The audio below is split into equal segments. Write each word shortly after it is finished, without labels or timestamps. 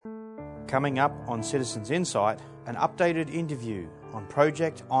Coming up on Citizens Insight, an updated interview on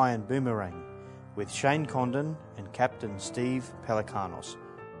Project Iron Boomerang with Shane Condon and Captain Steve Pelecanos.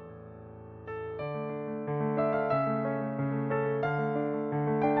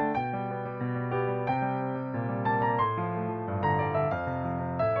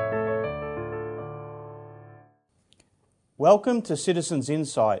 Welcome to Citizens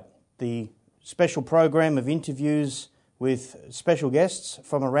Insight, the special program of interviews with special guests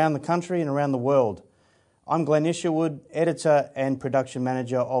from around the country and around the world. I'm Glenn Isherwood, Editor and Production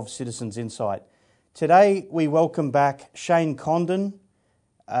Manager of Citizens Insight. Today we welcome back Shane Condon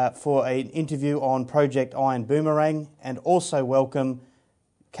for an interview on Project Iron Boomerang, and also welcome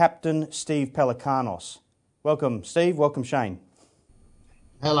Captain Steve Pelecanos. Welcome Steve, welcome Shane.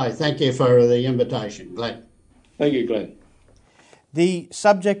 Hello, thank you for the invitation, Glenn. Thank you, Glenn. The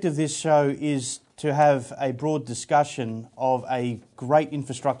subject of this show is to have a broad discussion of a great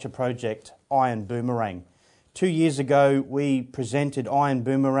infrastructure project, Iron Boomerang. 2 years ago, we presented Iron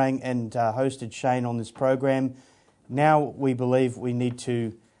Boomerang and hosted Shane on this program. Now we believe we need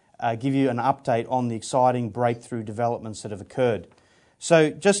to give you an update on the exciting breakthrough developments that have occurred.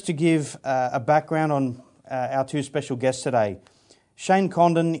 So just to give a background on our two special guests today, Shane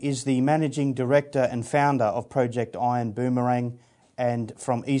Condon is the Managing Director and Founder of Project Iron Boomerang and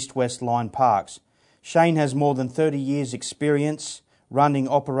from East West Line Parks. Shane has more than 30 years' experience running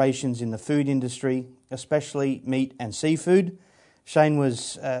operations in the food industry, especially meat and seafood. Shane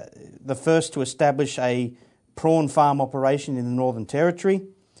was the first to establish a prawn farm operation in the Northern Territory.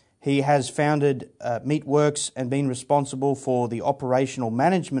 He has founded Meatworks and been responsible for the operational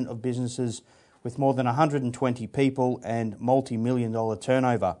management of businesses with more than 120 people and multi-million-dollar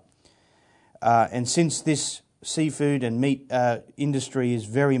turnover. And since this seafood and meat industry is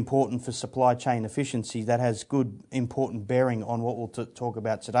very important for supply chain efficiency, that has good, important bearing on what we'll talk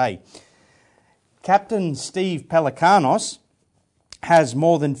about today. Captain Steve Pelecanos has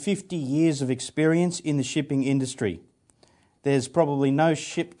more than 50 years of experience in the shipping industry. There's probably no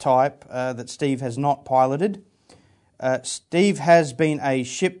ship type that Steve has not piloted. Steve has been a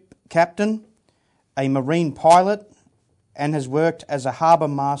ship captain, a marine pilot, and has worked as a harbour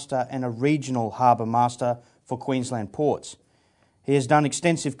master and a regional harbour master for Queensland ports. He has done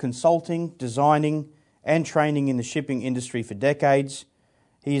extensive consulting, designing and training in the shipping industry for decades.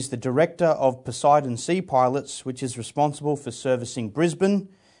 He is the Director of Poseidon Sea Pilots, which is responsible for servicing Brisbane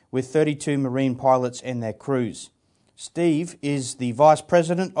with 32 marine pilots and their crews. Steve is the Vice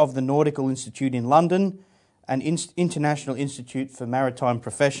President of the Nautical Institute in London, an international institute for maritime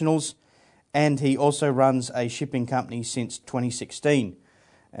professionals, and he also runs a shipping company since 2016.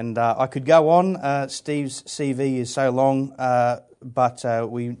 And I could go on. Steve's CV is so long,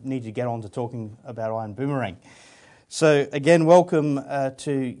 but we need to get on to talking about Iron Boomerang. So again, welcome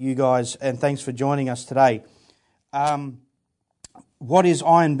to you guys, and thanks for joining us today. What is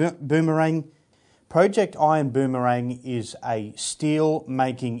Iron Boomerang? Project Iron Boomerang is a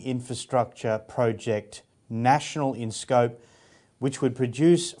steel-making infrastructure project, national in scope, which would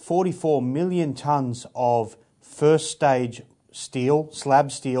produce 44 million tonnes of first-stage steel, slab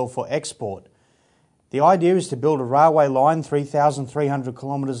steel for export. The idea is to build a railway line 3,300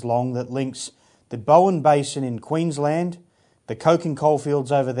 kilometres long that links the Bowen Basin in Queensland, the coke and coal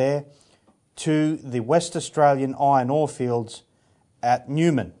fields over there, to the West Australian iron ore fields at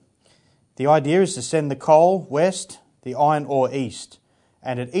Newman. The idea is to send the coal west, the iron ore east,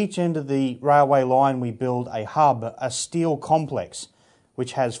 and at each end of the railway line we build a hub, a steel complex,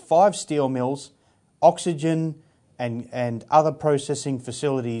 which has 5 steel mills, oxygen and other processing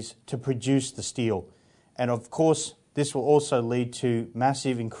facilities to produce the steel. And of course, this will also lead to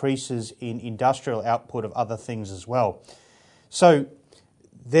massive increases in industrial output of other things as well. So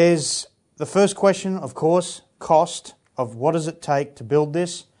there's the first question, of course, cost of what does it take to build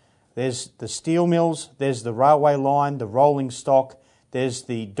this. There's the steel mills, there's the railway line, the rolling stock, there's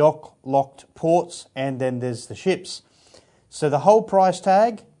the dock-locked ports, and then there's the ships. So the whole price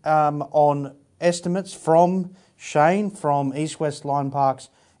tag on estimates from Shane from East West Line Parks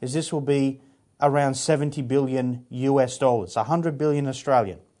is this will be around 70 billion US dollars, 100 billion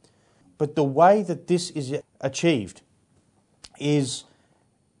Australian. But the way that this is achieved is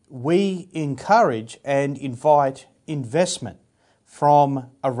we encourage and invite investment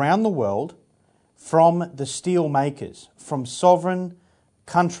from around the world, from the steel makers, from sovereign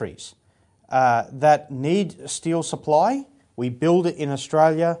countries that need steel supply. We build it in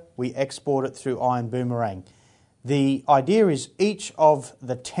Australia, we export it through Iron Boomerang. The idea is each of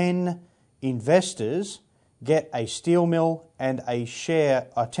the 10 investors get a steel mill and a share,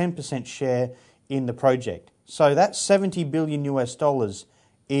 a 10% share in the project. So that 70 billion US dollars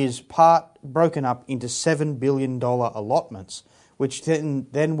is broken up into $7 billion allotments, which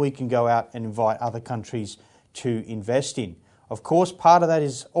then we can go out and invite other countries to invest in. Of course, part of that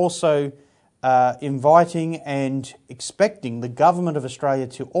is also inviting and expecting the government of Australia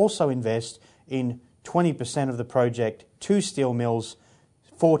to also invest in 20% of the project, 2 steel mills,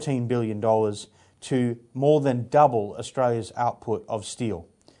 $14 billion, to more than double Australia's output of steel.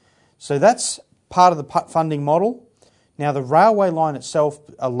 So that's part of the funding model. Now, the railway line itself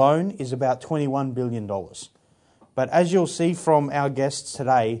alone is about $21 billion. But as you'll see from our guests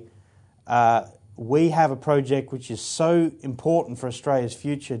today, we have a project which is so important for Australia's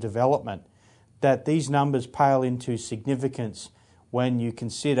future development that these numbers pale into significance when you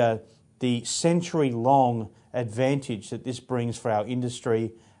consider the century-long advantage that this brings for our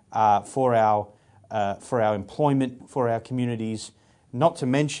industry, for our employment, for our communities, not to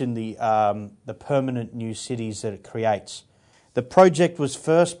mention the permanent new cities that it creates. The project was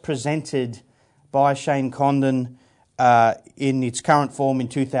first presented by Shane Condon in its current form in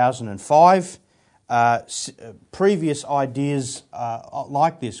 2005. Previous ideas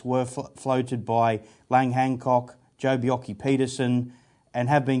like this were floated by Lang Hancock, Joe Bjelke-Petersen, and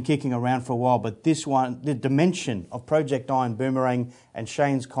have been kicking around for a while. But this one, the dimension of Project Iron Boomerang and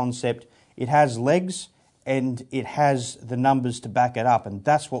Shane's concept, it has legs and it has the numbers to back it up, and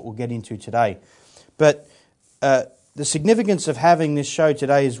that's what we'll get into today. But the significance of having this show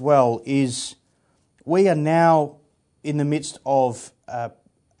today as well is we are now in the midst of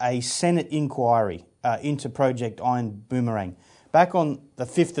a Senate inquiry into Project Iron Boomerang. Back on the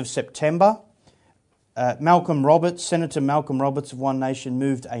 5th of September, Senator Malcolm Roberts of One Nation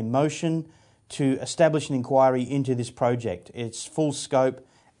moved a motion to establish an inquiry into this project. It's full scope,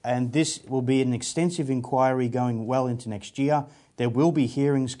 and this will be an extensive inquiry going well into next year. There will be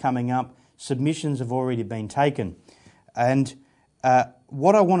hearings coming up. Submissions have already been taken. And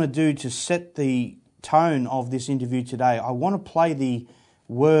what I want to do to set the tone of this interview today, I want to play the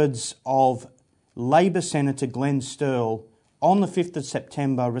words of Labor Senator Glenn Sterle on the 5th of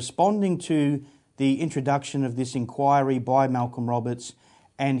September responding to the introduction of this inquiry by Malcolm Roberts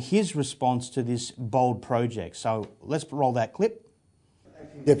and his response to this bold project. So let's roll that clip.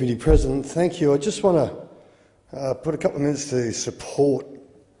 Deputy President, thank you. I just want to put a couple of minutes to support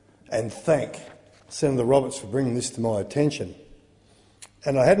and thank Senator Roberts for bringing this to my attention.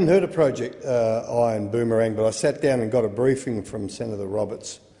 And I hadn't heard of Project Iron Boomerang, but I sat down and got a briefing from Senator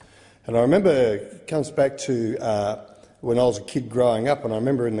Roberts. And I remember it comes back to when I was a kid growing up, and I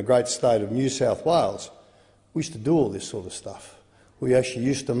remember in the great state of New South Wales, we used to do all this sort of stuff. We actually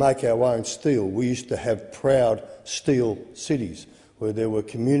used to make our own steel. We used to have proud steel cities where there were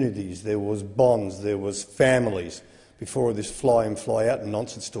communities, there was bonds, there was families, before this fly-in, fly-out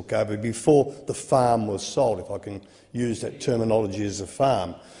nonsense took over, before the farm was sold, if I can use that terminology as a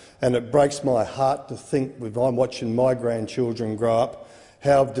farm. And it breaks my heart to think, when I'm watching my grandchildren grow up,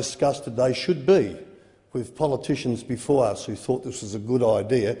 how disgusted they should be with politicians before us who thought this was a good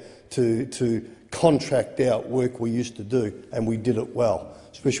idea to contract out work we used to do, and we did it well.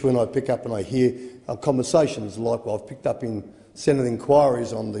 Especially when I pick up and I hear conversations like what I've picked up in Senate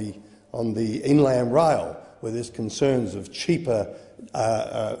inquiries on the inland rail, where there's concerns of cheaper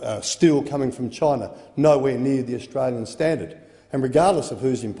steel coming from China, nowhere near the Australian standard. And regardless of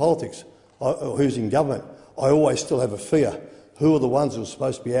who's in politics or who's in government, I always still have a fear. Who are the ones who are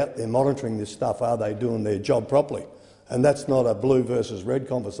supposed to be out there monitoring this stuff? Are they doing their job properly? And that's not a blue versus red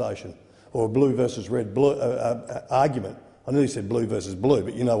conversation or a blue versus red argument. I nearly said blue versus blue,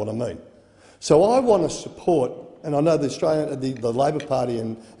 but you know what I mean. So I want to support, and I know the Labor Party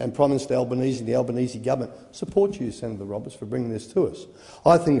and Prime Minister Albanese, the Albanese government, support you, Senator Roberts, for bringing this to us.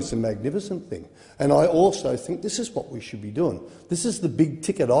 I think it's a magnificent thing. And I also think this is what we should be doing. This is the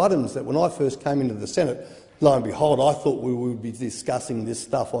big-ticket items that when I first came into the Senate, lo and behold, I thought we would be discussing this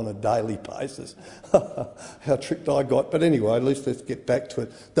stuff on a daily basis. How tricked I got. But anyway, at least let's get back to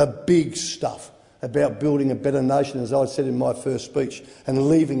it. The big stuff about building a better nation, as I said in my first speech, and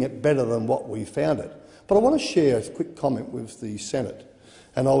leaving it better than what we found it. But I want to share a quick comment with the Senate.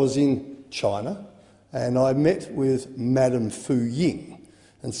 And I was in China and I met with Madame Fu Ying.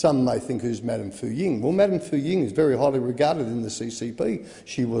 And some may think, who's Madame Fu Ying? Well, Madame Fu Ying is very highly regarded in the CCP.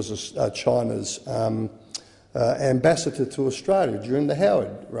 She was China's ambassador to Australia during the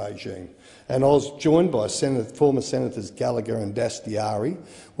Howard regime. And I was joined by former Senators Gallagher and Dastyari,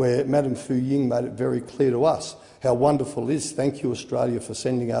 where Madame Fu Ying made it very clear to us how wonderful it is. Thank you, Australia, for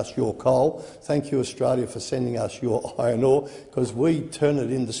sending us your coal. Thank you, Australia, for sending us your iron ore, because we turn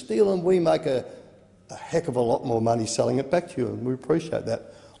it into steel and we make a heck of a lot more money selling it back to you, and we appreciate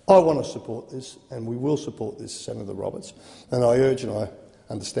that. I want to support this, and we will support this, Senator Roberts. And I urge and I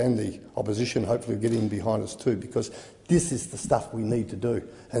understand the opposition hopefully will get in behind us too, because this is the stuff we need to do.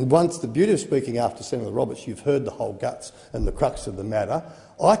 And once the beauty of speaking after Senator Roberts, you've heard the whole guts and the crux of the matter.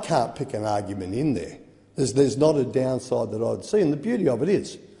 I can't pick an argument in there. There's not a downside that I'd see, and the beauty of it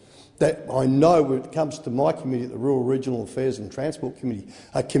is that I know when it comes to my committee, the Rural Regional Affairs and Transport Committee,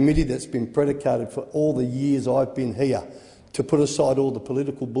 a committee that's been predicated for all the years I've been here to put aside all the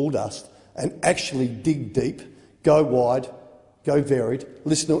political bulldust and actually dig deep, go wide, go varied,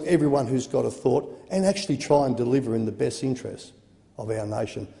 listen to everyone who's got a thought, and actually try and deliver in the best interests of our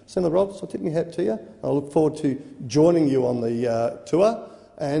nation. Senator Roberts, I'll tip my hat to you. I look forward to joining you on the tour,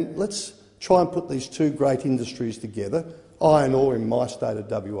 and let's try and put these two great industries together. Iron ore in my state of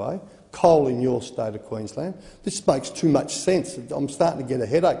WA, coal in your state of Queensland. This makes too much sense. I'm starting to get a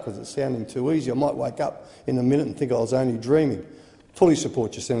headache because it's sounding too easy. I might wake up in a minute and think I was only dreaming. Fully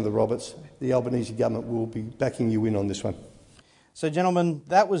support you, Senator Roberts. The Albanese government will be backing you in on this one. So, gentlemen,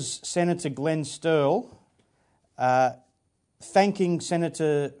 that was Senator Glenn Sterle thanking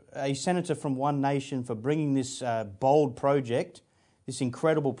a senator from One Nation for bringing this bold project, this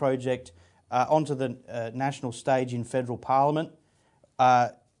incredible project, onto the national stage in federal parliament.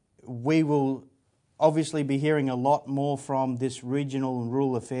 We will obviously be hearing a lot more from this Regional and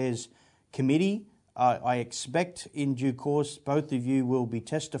Rural Affairs Committee. I expect in due course both of you will be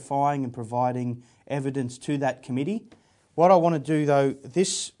testifying and providing evidence to that committee. What I want to do though,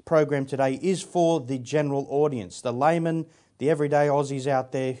 this program today is for the general audience, the layman, the everyday Aussies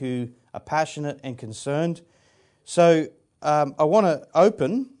out there who are passionate and concerned. So I want to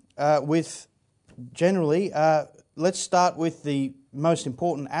open with generally, let's start with the most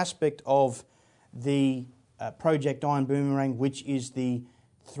important aspect of the Project Iron Boomerang, which is the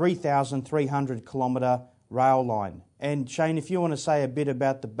 3,300 kilometre rail line. And Shane, if you want to say a bit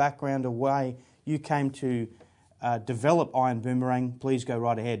about the background of why you came to develop Iron Boomerang, please go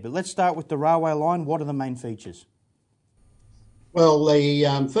right ahead. But let's start with the railway line. What are the main features? Well,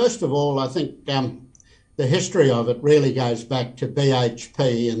 first of all, I think the history of it really goes back to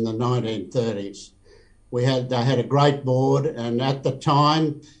BHP in the 1930s. They had a great board, and at the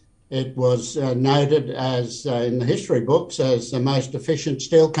time it was noted as in the history books as the most efficient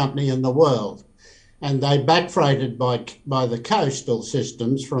steel company in the world. And they backfreighted by the coastal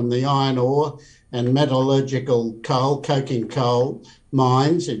systems from the iron ore and metallurgical coal, coking coal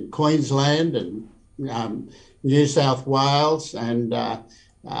mines in Queensland and New South Wales and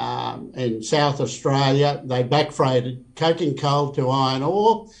in South Australia. They backfreighted coking coal to iron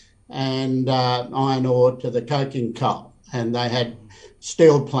ore and iron ore to the coking coal. And they had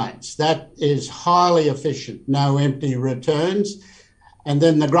steel plants. That is highly efficient, no empty returns. And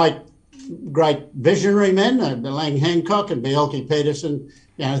then the great visionary men, Lang Hancock and Bjelke Petersen,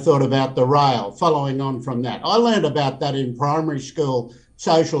 thought about the rail, following on from that. I learned about that in primary school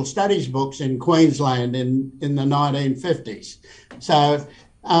social studies books in Queensland in the 1950s. So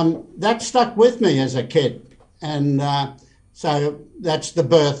that stuck with me as a kid. And so that's the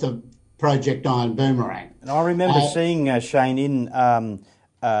birth of Project Iron Boomerang. And I remember seeing, Shane, in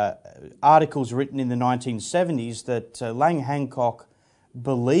articles written in the 1970s that Lang Hancock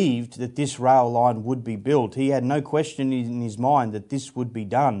believed that this rail line would be built. He had no question in his mind that this would be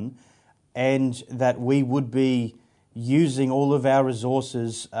done and that we would be using all of our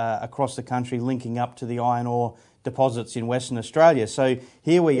resources across the country linking up to the iron ore deposits in Western Australia. So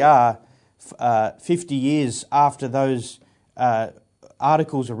here we are 50 years after those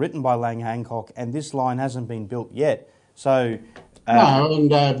articles are written by Lang Hancock, and this line hasn't been built yet. So no,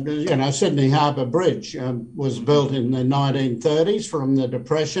 and Sydney Harbour Bridge was built in the 1930s from the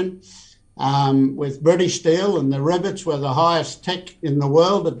Depression with British steel, and the rivets were the highest tech in the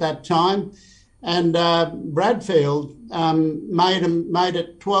world at that time. And Bradfield made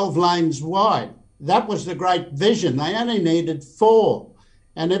it 12 lanes wide. That was the great vision. They only needed 4,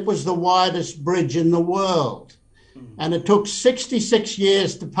 and it was the widest bridge in the world. And it took 66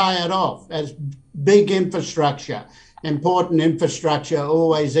 years to pay it off as big infrastructure. Important infrastructure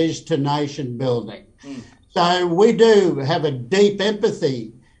always is to nation building. So we do have a deep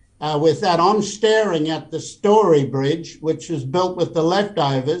empathy with that. I'm staring at the Story Bridge, which was built with the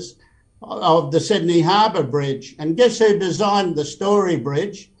leftovers of the Sydney Harbour Bridge. And guess who designed the Story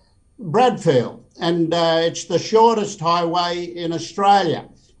Bridge? Bradfield. And it's the shortest highway in Australia,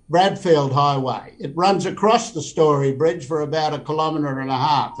 Bradfield Highway. It runs across the Story Bridge for about 1.5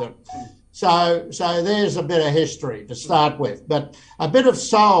 kilometres. So there's a bit of history to start with, but a bit of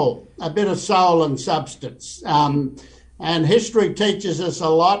soul and substance. And history teaches us a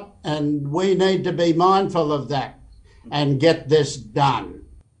lot, and we need to be mindful of that and get this done.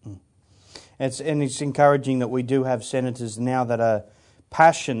 It's encouraging that we do have senators now that are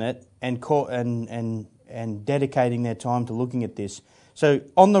passionate and dedicating their time to looking at this. So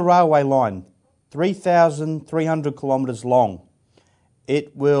on the railway line, 3,300 kilometres long.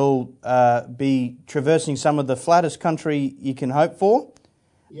 It will be traversing some of the flattest country you can hope for.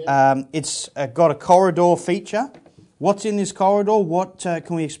 Yeah. It's got a corridor feature. What's in this corridor? What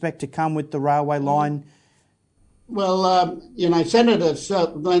can we expect to come with the railway line? Well, Senator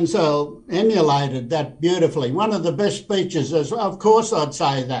Glenn Searle emulated that beautifully. One of the best speeches is, of course I'd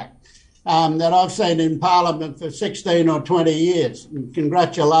say that I've seen in Parliament for 16 or 20 years. And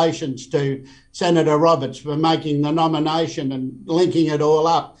congratulations to Senator Roberts for making the nomination and linking it all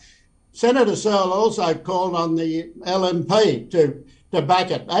up. Senator Searle also called on the LNP to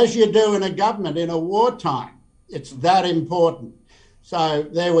back it, as you do in a government in a wartime. It's that important. So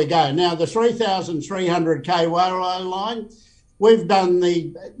there we go. Now, the 3,300 k railway line, we've done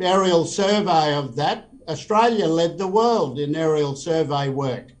the aerial survey of that. Australia led the world in aerial survey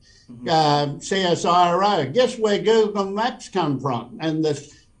work. CSIRO. Guess where Google Maps come from? And the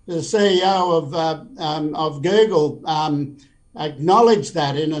CEO of Google acknowledged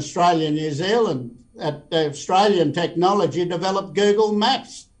that in Australia and New Zealand, that Australian technology developed Google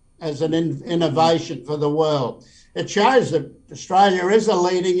Maps as an innovation for the world. It shows that Australia is a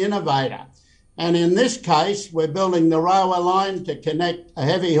leading innovator. And in this case, we're building the railway line to connect a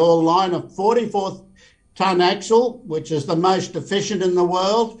heavy haul line of 44-tonne axle, which is the most efficient in the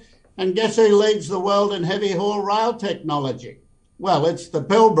world. And guess who leads the world in heavy haul rail technology? Well, it's the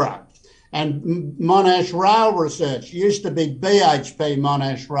Pilbara. And Monash Rail Research used to be BHP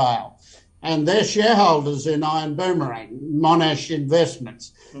Monash Rail. And they're shareholders in Iron Boomerang, Monash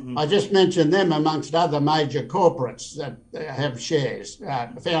Investments. Mm-hmm. I just mentioned them amongst other major corporates that have shares,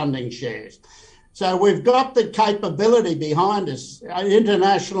 founding shares. So we've got the capability behind us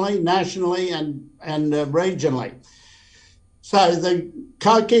internationally, nationally and regionally. So the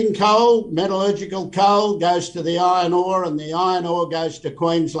coking coal, metallurgical coal, goes to the iron ore and the iron ore goes to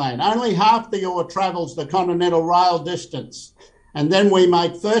Queensland. Only half the ore travels the continental rail distance. And then we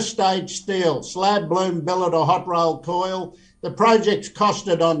make first stage steel, slab, bloom, billet or hot roll coil. The project's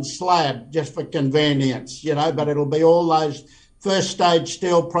costed on slab just for convenience, but it'll be all those first stage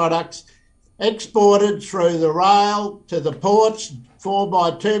steel products exported through the rail to the ports,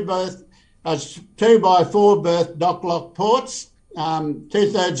 2x4 berth dock lock ports,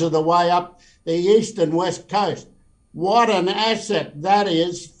 2/3 of the way up the east and west coast. What an asset that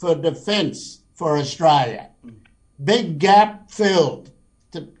is for defence for Australia. Big gap filled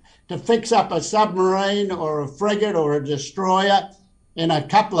to fix up a submarine or a frigate or a destroyer in a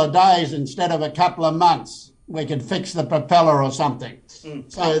couple of days instead of a couple of months. We could fix the propeller or something.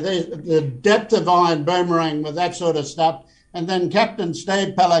 So the depth of Iron Boomerang with that sort of stuff. And then Captain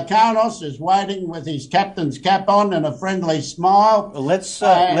Steve Pelecanos is waiting with his captain's cap on and a friendly smile. Well, let's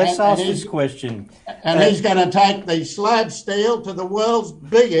ask this question. And he's going to take the slab steel to the world's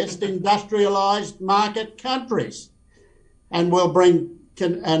biggest industrialised market countries. And we'll bring,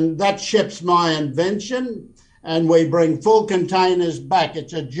 and that ship's my invention, and we bring full containers back.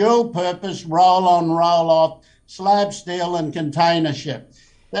 It's a dual purpose roll on, roll off, slab steel and container ship.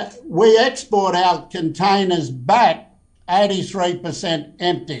 We export our containers back 83%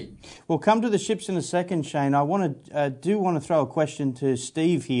 empty. We'll come to the ships in a second, Shane. I want to throw a question to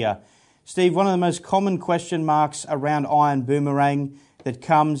Steve here. Steve, one of the most common question marks around Iron Boomerang that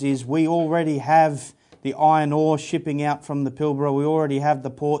comes is we already have the iron ore shipping out from the Pilbara. We already have the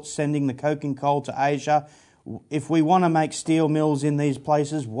ports sending the coking coal to Asia. If we want to make steel mills in these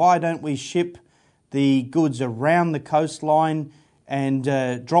places, why don't we ship the goods around the coastline and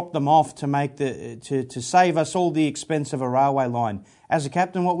drop them off to make to save us all the expense of a railway line? As a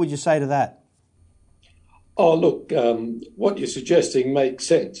captain, what would you say to that? Oh, look, what you're suggesting makes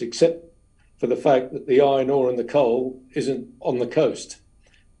sense, except for the fact that the iron ore and the coal isn't on the coast.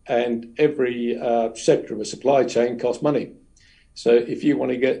 And every sector of a supply chain costs money. So if you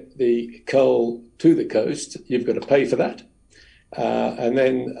want to get the coal to the coast, you've got to pay for that. And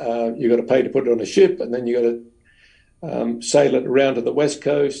then you've got to pay to put it on a ship, and then you've got to sail it around to the west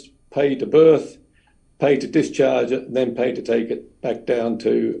coast, pay to berth, pay to discharge it, and then pay to take it back down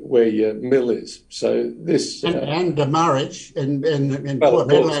to where your mill is. So this and demurrage in Port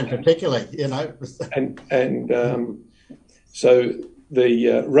Hedland particularly, so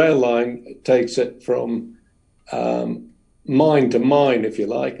the rail line takes it from mine to mine, if you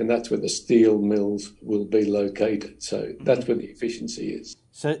like, and that's where the steel mills will be located. So that's where the efficiency is.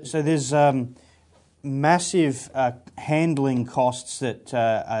 So there's massive handling costs that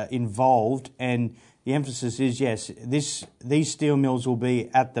are involved, and the emphasis is, yes, these steel mills will be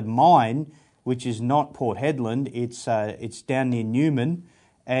at the mine, which is not Port Hedland. It's down near Newman,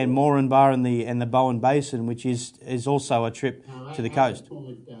 and Moranbah and the Bowen Basin, which is also a trip to the coast.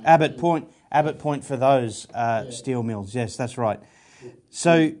 Abbott Point for those steel mills. Yes, that's right.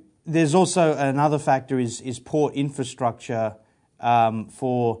 So there's also another factor is port infrastructure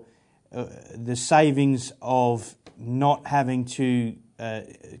for the savings of not having to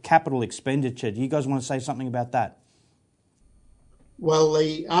capital expenditure. Do you guys want to say something about that? Well,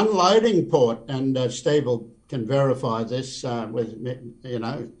 the unloading port, and Steve can verify this,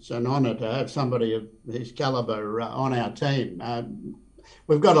 it's an honour to have somebody of his calibre on our team.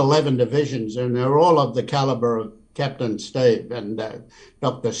 We've got 11 divisions, and they're all of the calibre of Captain Steve and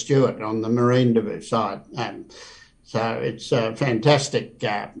Dr. Stewart on the Marine Division side. So it's a fantastic,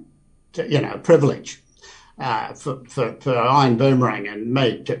 privilege for Iron Boomerang and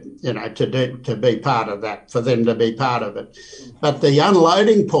me to be part of that, for them to be part of it. But the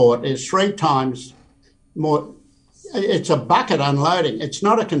unloading port is 3 times more. It's a bucket unloading. It's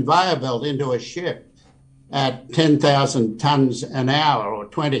not a conveyor belt into a ship at 10,000 tonnes an hour or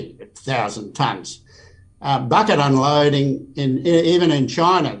 20,000 tonnes. Bucket unloading, even in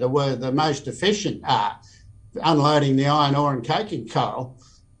China, the most efficient unloading the iron ore and coking coal,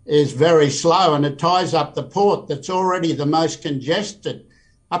 is very slow, and it ties up the port that's already the most congested.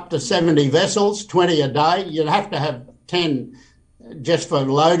 Up to 70 vessels, 20 a day. You'd have to have 10 just for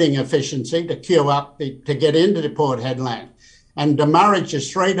loading efficiency to queue up to get into the Port Hedland. And demurrage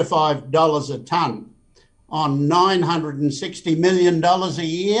is $3 to $5 a tonne on $960 million a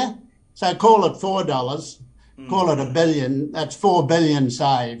year. So call it $4, call it $1 billion. That's $4 billion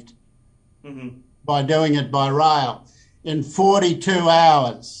saved by doing it by rail in 42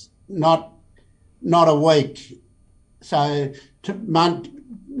 hours, not a week. So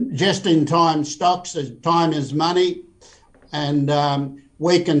just in time stocks, time is money, and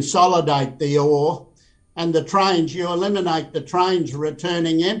we consolidate the ore. And the trains, you eliminate the trains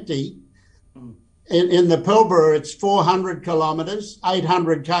returning empty. In the Pilbara, it's 400 kilometres,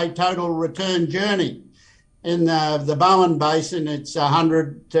 800k total return journey. In the Bowen Basin, it's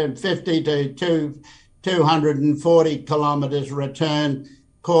 150 to 240 kilometres return,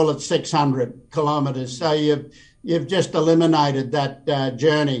 call it 600 kilometres. So you've just eliminated that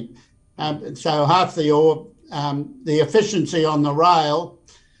journey. So half the ore, the efficiency on the rail.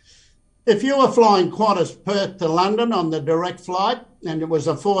 If you were flying Qantas Perth to London on the direct flight and it was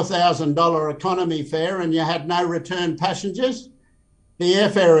a $4,000 economy fare and you had no return passengers, the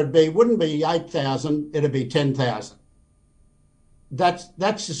airfare wouldn't be 8,000, it'd be 10,000.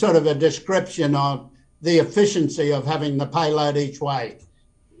 That's sort of a description of the efficiency of having the payload each way,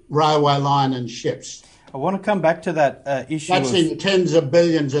 railway line and ships. I want to come back to that issue. That's in tens of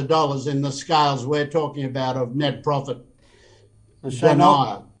billions of dollars in the scales we're talking about of net profit.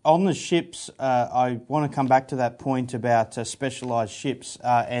 On the ships, I want to come back to that point about specialised ships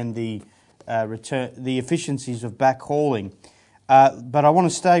and the efficiencies of backhauling. But I want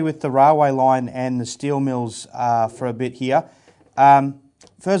to stay with the railway line and the steel mills for a bit here.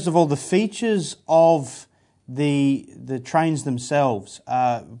 First of all, the features of the trains themselves.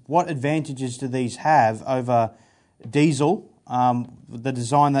 What advantages do these have over diesel, the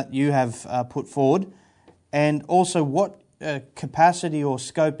design that you have put forward, and also what capacity or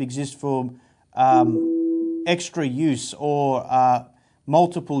scope exists for extra use or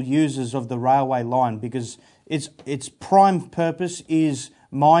multiple users of the railway line, because its prime purpose is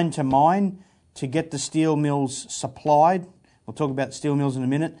mine to mine to get the steel mills supplied. We'll talk about steel mills in a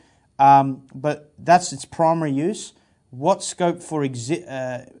minute, but that's its primary use. What scope for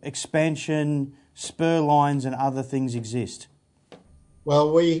expansion, spur lines and other things exist?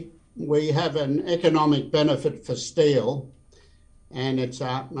 Well, we have an economic benefit for steel, and it's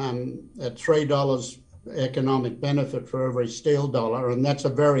a $3 economic benefit for every steel dollar, and that's a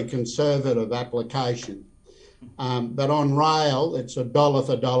very conservative application. But on rail, it's $1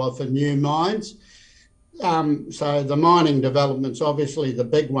 for dollar for new mines. So the mining development's obviously the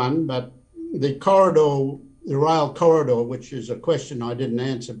big one, but the rail corridor, which is a question I didn't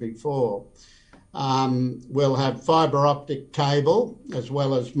answer before, will have fibre optic cable as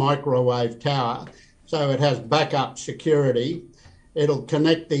well as microwave tower. So it has backup security. It'll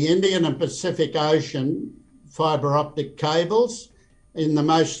connect the Indian and Pacific Ocean fibre optic cables in the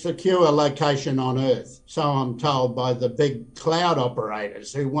most secure location on Earth. So I'm told by the big cloud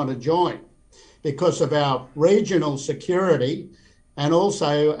operators who want to join, because of our regional security and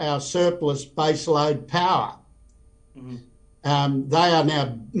also our surplus baseload power. Mm-hmm. They are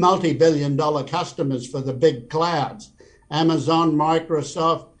now multi-billion-dollar customers for the big clouds. Amazon,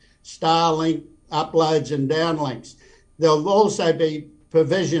 Microsoft, Starlink, uploads and downlinks. There'll also be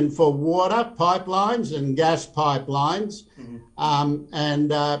provision for water pipelines and gas pipelines.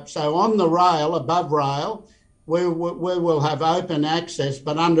 So on the rail, above rail, we will have open access,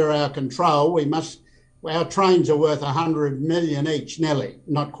 but under our control. Our trains are worth 100 million each, nearly,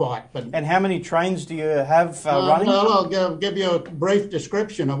 not quite. But and how many trains do you have running? Well, I'll give you a brief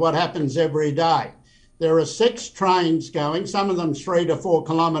description of what happens every day. There are 6 trains going, some of them 3 to 4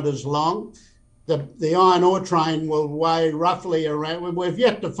 kilometres long. The iron ore train will weigh roughly around, we've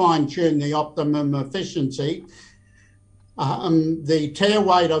yet to fine-tune the optimum efficiency. The tear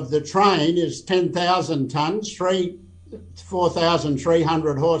weight of the train is 10,000 tonnes,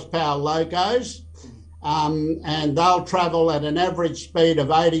 4,300 horsepower locos, and they'll travel at an average speed of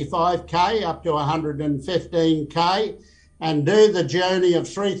 85k up to 115k and do the journey of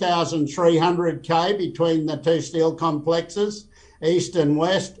 3,300k between the 2 steel complexes, east and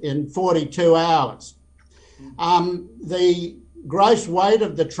west, in 42 hours. The gross weight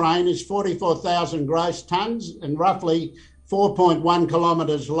of the train is 44,000 gross tonnes and roughly 4.1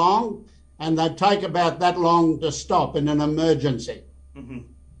 kilometres long, and they take about that long to stop in an emergency.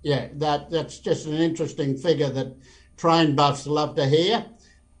 Yeah, that's just an interesting figure that train buffs love to hear.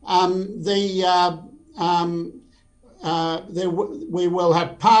 We will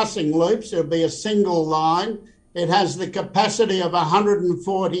have passing loops. There'll be a single line. It has the capacity of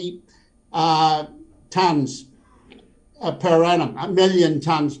 140 tonnes per annum, 1 million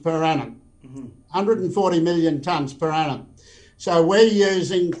tonnes per annum, 140 million tonnes per annum. So we're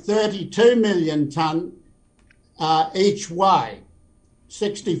using 32 million tonne each way,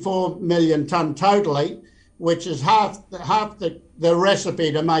 64 million tonne totally, which is half the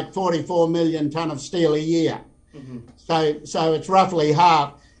recipe to make 44 million tonne of steel a year. So it's roughly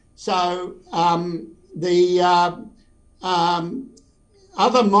half. So the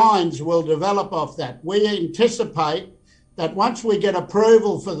other mines will develop off that. We anticipate that once we get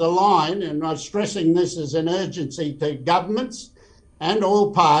approval for the line, and I'm stressing this as an urgency to governments and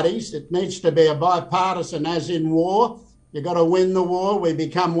all parties, it needs to be a bipartisan, as in war. You've got to win the war. We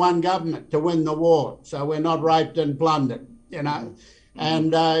become one government to win the war, so we're not raped and plundered,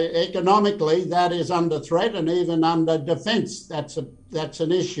 And economically, that is under threat, and even under defence, that's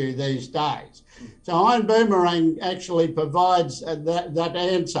an issue these days. So Iron Boomerang actually provides that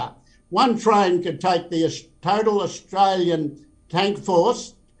answer. One train could take the total Australian tank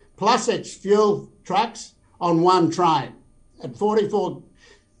force plus its fuel trucks on one train. At 44,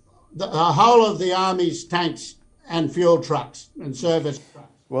 the whole of the Army's tanks and fuel trucks and service trucks.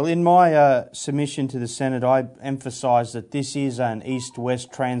 Well, in my submission to the Senate, I emphasised that this is an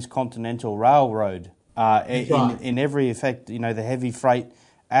east-west transcontinental railroad in every effect, the heavy freight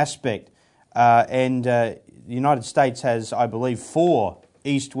aspect. And the United States has, I believe, 4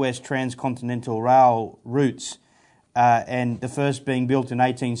 east-west transcontinental rail routes, and the first being built in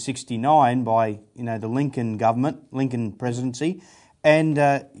 1869 by, the Lincoln government, Lincoln presidency. And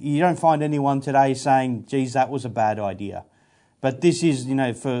you don't find anyone today saying, geez, that was a bad idea. But this is,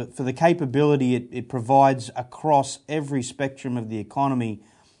 for the capability it provides across every spectrum of the economy.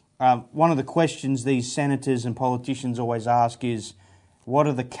 One of the questions these senators and politicians always ask is, what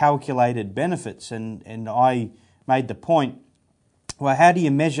are the calculated benefits? And I made the point, well, how do you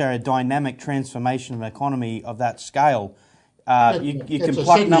measure a dynamic transformation of an economy of that scale? You can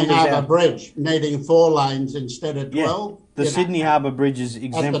pluck numbers out. Sydney Harbour Bridge needing 4 lanes instead of 12. Yeah, the Sydney Harbour Bridge is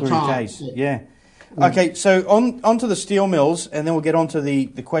exemplary case. Yeah. Okay, so on to the steel mills, and then we'll get on to the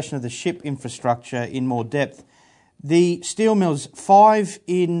question of the ship infrastructure in more depth. The steel mills, 5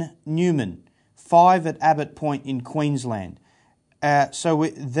 in Newman, 5 at Abbott Point in Queensland. So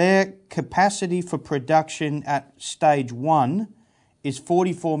their capacity for production at stage 1 is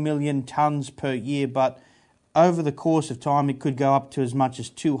 44 million tonnes per year, but over the course of time it could go up to as much as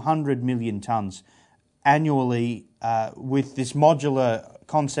 200 million tonnes annually with this modular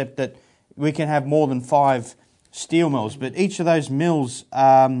concept that we can have more than 5 steel mills. But each of those mills,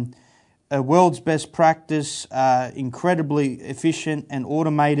 a world's best practice, incredibly efficient and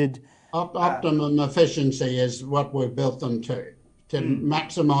automated. Optimum efficiency is what we've built them to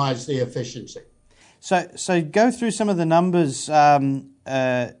maximise the efficiency. So go through some of the numbers,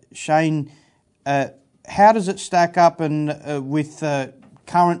 Shane. How does it stack up and with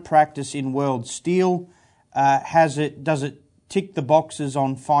current practice in world steel? Does it tick the boxes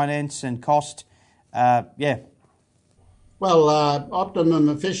on finance and cost? Well, optimum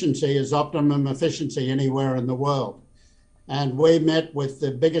efficiency is optimum efficiency anywhere in the world. And we met with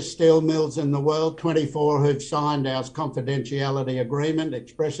the biggest steel mills in the world, 24 who've signed our confidentiality agreement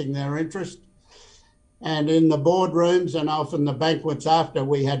expressing their interest. And in the boardrooms and often the banquets after,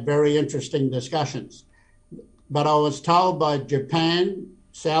 we had very interesting discussions. but I was told by Japan,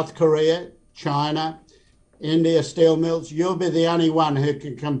 South Korea, China, India steel mills, you'll be the only one who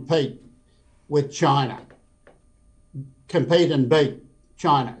can compete with China, compete and beat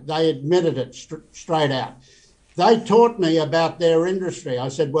China. They admitted it straight out. They taught me about their industry. I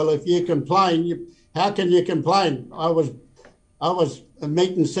said, well, if you complain, how can you complain? I was a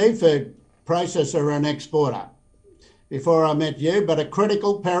meat and seafood processor and exporter before I met you, but a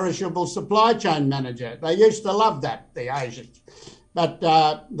critical perishable supply chain manager. They used to love that, the Asians. But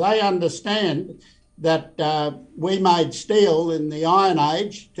they understand that we made steel in the Iron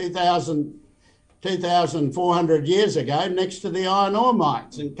Age, 2,400 years ago, next to the iron ore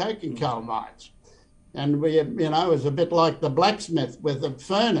mines and coking coal mines. And we, it was a bit like the blacksmith with a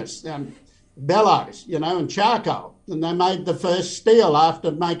furnace and bellows, and charcoal. And they made the first steel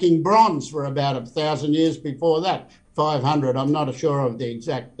after making bronze for about 1,000 years before that. 500, I'm not sure of the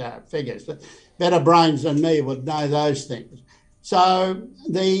exact figures. Better brains than me would know those things. So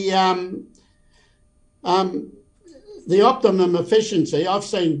the optimum efficiency, I've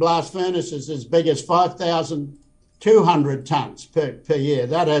seen blast furnaces as big as 5,200 tonnes per year.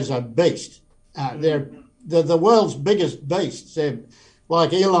 That is a beast. They're the world's biggest beasts. They're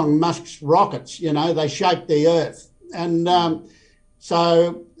like Elon Musk's rockets, they shake the earth. And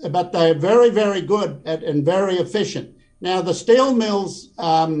but they're very, very good and very efficient. Now, the steel mills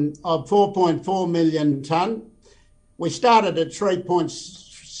of 4.4 million tonne, we started at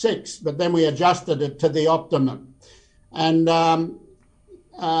 3.6, but then we adjusted it to the optimum. And a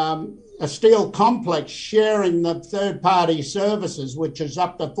steel complex sharing the third-party services, which is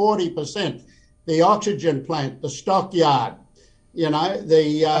up to 40%, the oxygen plant, the stockyard, I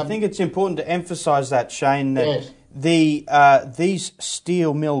think it's important to emphasise that, Shane, that yes. These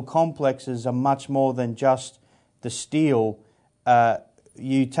steel mill complexes are much more than just the steel.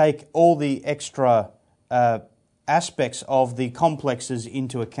 You take all the extra aspects of the complexes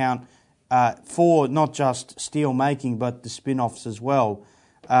into account for not just steel making, but the spin-offs as well.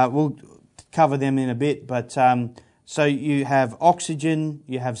 We'll cover them in a bit, but so you have oxygen,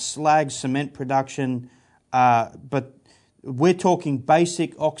 you have slag cement production, but we're talking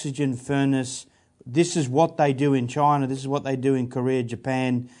basic oxygen furnace. This is what they do in China. This is what they do in Korea,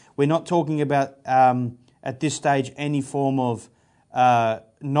 Japan. We're not talking about, at this stage, any form of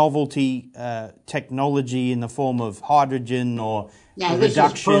novelty technology in the form of hydrogen or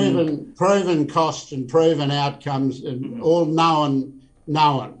reduction. This is proven costs and proven outcomes, and all known,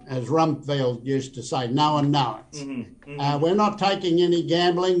 as Rumsfeld used to say, known. We're not taking any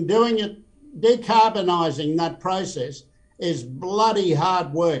gambling. Doing it, decarbonising that process is bloody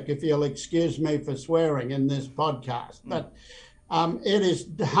hard work, if you'll excuse me for swearing in this podcast. But it is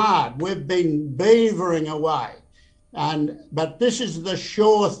hard. We've been beavering away. But this is the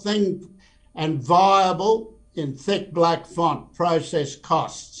sure thing and viable in thick black font process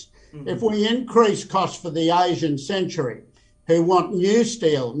costs. If we increase costs for the Asian century, who want new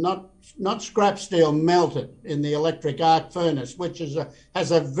steel, not scrap steel melted in the electric arc furnace, which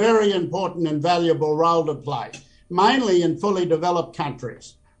has a very important and valuable role to play, mainly in fully developed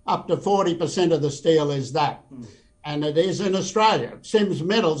countries. Up to 40% of the steel is that. And it is in Australia. Sims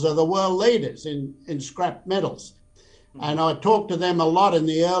Metals are the world leaders in scrap metals. And I talked to them a lot in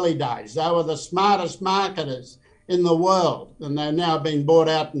the early days. They were the smartest marketers in the world, and they've now been bought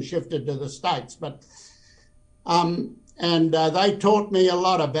out and shifted to the States. But they taught me a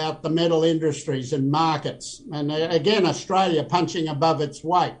lot about the metal industries and markets. And again, Australia punching above its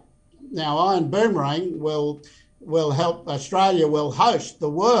weight. Now, Iron Boomerang will help. Australia will host the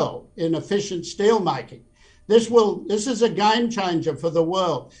world in efficient steel making. This is a game changer for the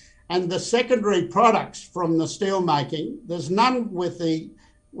world. And the secondary products from the steel making, there's none with the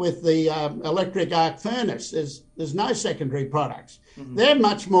electric arc furnace. There's no secondary products. They're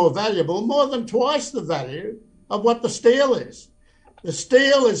much more valuable, more than twice the value of what the steel is. The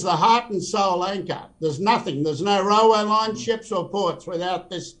steel is the heart and soul anchor. There's no railway line, ships or ports without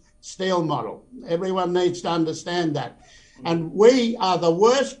this steel model. Everyone needs to understand that. And we are the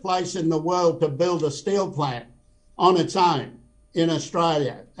worst place in the world to build a steel plant on its own in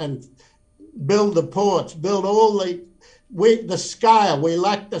Australia and build the ports, build all the scale. We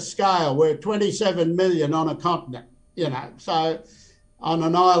lack the scale. We're 27 million on a continent, so on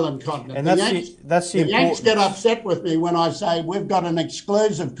an island continent. And that's the Yanks get upset with me when I say we've got an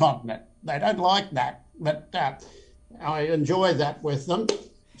exclusive continent. They don't like that, but I enjoy that with them.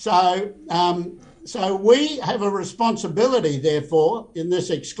 So we have a responsibility, therefore, in this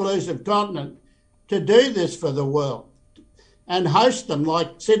exclusive continent to do this for the world and host them, like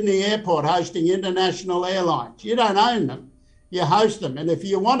Sydney Airport hosting international airlines. You don't own them, you host them. And if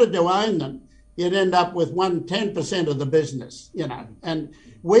you wanted to own them, you'd end up with 10% of the business, and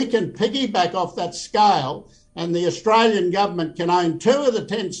we can piggyback off that scale, and the Australian government can own 2 of the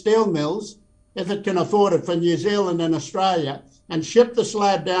 10 steel mills if it can afford it for New Zealand and Australia, and ship the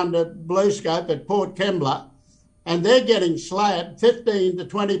slab down to BlueScope at Port Kembla, and they're getting slab 15 to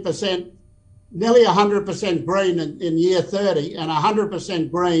 20%, nearly 100% green in year 30 and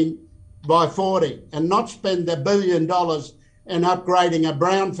 100% green by 40, and not spend $1 billion in upgrading a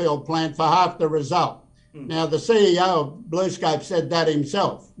brownfield plant for half the result. Now, the CEO of BlueScope said that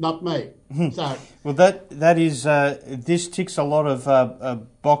himself, not me. So, well, that is this ticks a lot of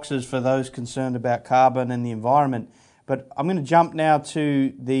boxes for those concerned about carbon and the environment. But I'm going to jump now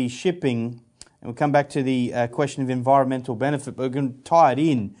to the shipping, and we'll come back to the question of environmental benefit, but we're going to tie it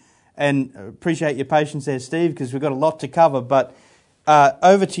in. And appreciate your patience there, Steve, because we've got a lot to cover. But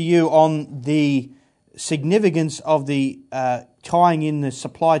over to you on the significance of the tying in the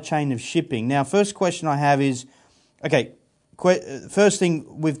supply chain of shipping. Now, first question I have is, okay, first thing,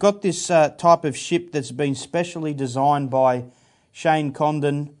 we've got this type of ship that's been specially designed by Shane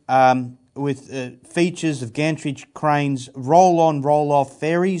Condon with features of gantry cranes, roll-on, roll-off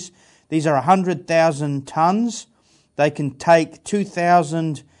ferries. These are 100,000 tonnes. They can take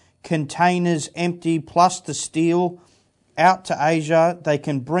 2,000 containers empty plus the steel out to Asia. They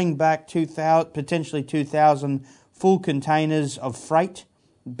can bring back potentially 2,000 full containers of freight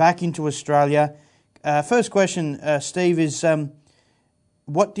back into Australia. First question, Steve, is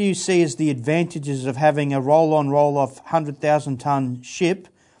what do you see as the advantages of having a roll-on, roll-off 100,000 tonne ship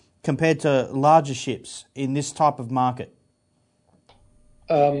compared to larger ships in this type of market?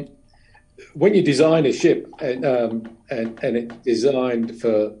 When you design a ship and it's designed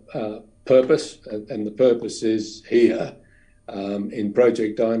for purpose, and the purpose is here in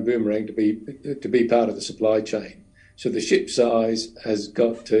Project Iron Boomerang to be part of the supply chain. So the ship size has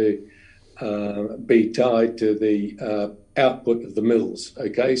got to be tied to the output of the mills.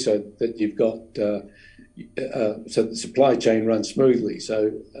 Okay, so that you've got so the supply chain runs smoothly.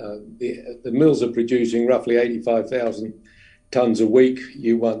 So the mills are producing roughly 85,000 tonnes a week.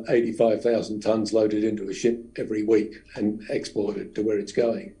 You want 85,000 tonnes loaded into a ship every week and exported to where it's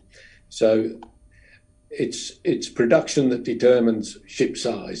going. So it's production that determines ship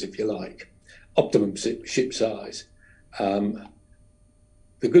size, if you like, optimum ship size.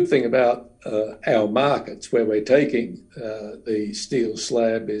 The good thing about our markets where we're taking the steel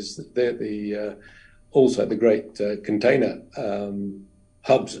slab is that they're also the great container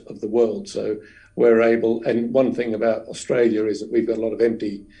hubs of the world. So we're able, and one thing about Australia is that we've got a lot of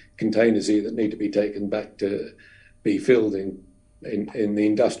empty containers here that need to be taken back to be filled in the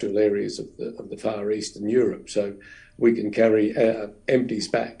industrial areas of the Far East and Europe. So we can carry empties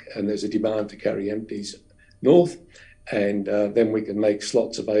back, and there's a demand to carry empties north, and then we can make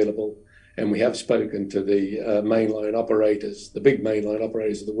slots available. And we have spoken to the mainline operators, the big mainline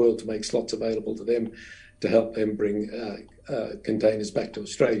operators of the world, to make slots available to them to help them bring containers back to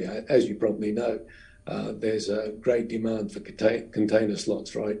Australia. As you probably know, there's a great demand for container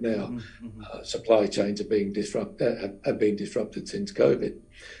slots right now. Supply chains have been disrupted since COVID.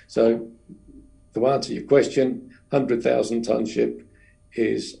 So to answer your question, 100,000 tonne ship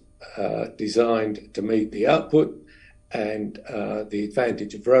is designed to meet the output. And the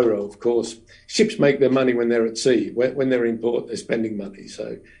advantage of Ro-Ro, of course, ships make their money when they're at sea. When they're in port, they're spending money.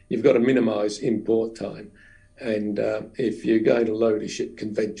 So you've got to minimise import time. And if you're going to load a ship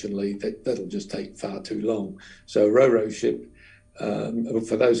conventionally, that'll just take far too long. So Ro-Ro ship,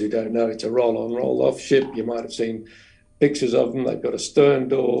 for those who don't know, it's a roll-on, roll-off ship. You might have seen pictures of them. They've got a stern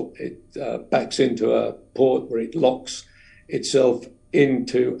door. It backs into a port where it locks itself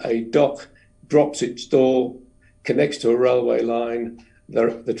into a dock, drops its door, connects to a railway line.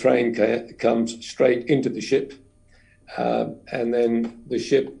 The train comes straight into the ship, and then the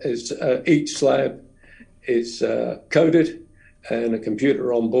ship is each slab is coded, and a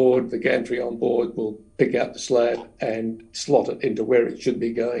computer on board, the gantry on board, will pick out the slab and slot it into where it should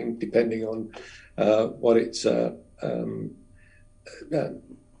be going, depending on what its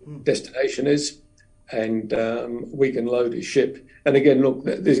destination is, and we can load a ship. And again, look,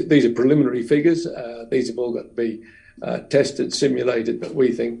 these are preliminary figures. These have all got to be tested, simulated, but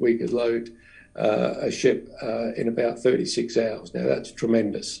we think we could load a ship in about 36 hours. Now, that's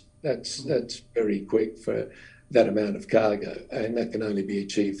tremendous. That's very quick for that amount of cargo, and that can only be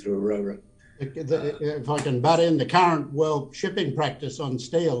achieved through a Ro-Ro. If I can butt in, the current world shipping practice on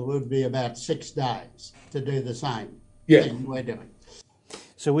steel would be about 6 days to do the same thing we're doing.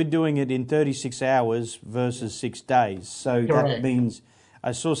 So we're doing it in 36 hours versus 6 days. So Correct. That means,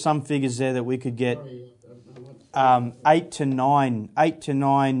 I saw some figures there that we could get 8 to 9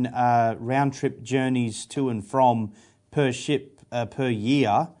 round trip journeys to and from per ship per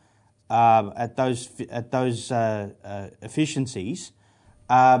year at those efficiencies.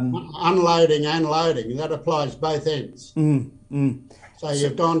 Unloading and loading, that applies both ends. So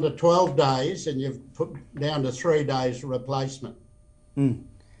you've gone to 12 days and you've put down to 3 days replacement.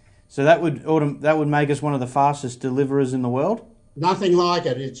 So that would make us one of the fastest deliverers in the world? Nothing like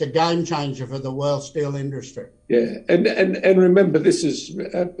it. It's a game changer for the world steel industry. Yeah, and remember, this is,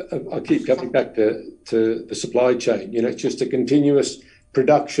 I keep coming back to the supply chain. You know, it's just a continuous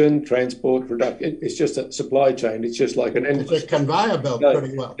production, transport, production. It's just a supply chain. It's just like an endless. It's a conveyor belt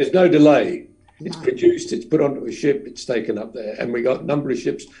pretty well. There's no delay. It's produced, it's put onto a ship, it's taken up there. And we got a number of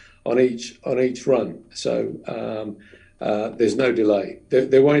ships on each run. So there's no delay.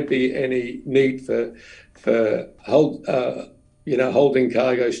 There won't be any need for holding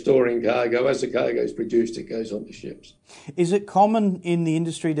cargo, storing cargo. As the cargo is produced, it goes on the ships. Is it common in the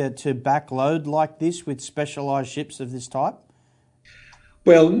industry to backload like this with specialised ships of this type?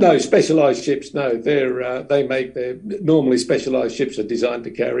 Well, no, specialised ships, no. Normally specialised ships are designed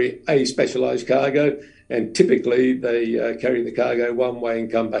to carry a specialised cargo, and typically they carry the cargo one way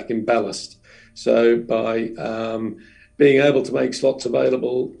and come back in ballast. So by being able to make slots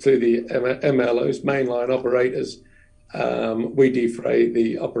available to the MLOs, mainline operators, we defray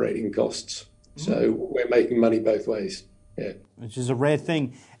the operating costs. So we're making money both ways. Yeah. Which is a rare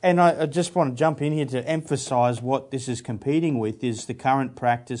thing. And I just want to jump in here to emphasise what this is competing with is the current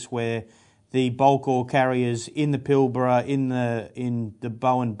practice where the bulk ore carriers in the Pilbara, in the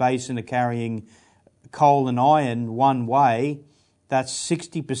Bowen Basin are carrying coal and iron one way. That's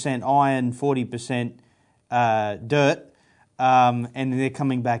 60% iron, 40% dirt, and they're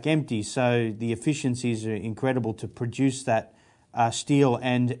coming back empty. So the efficiencies are incredible to produce that steel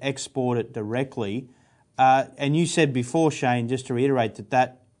and export it directly. And you said before, Shane, just to reiterate,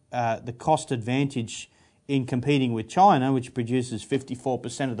 that the cost advantage in competing with China, which produces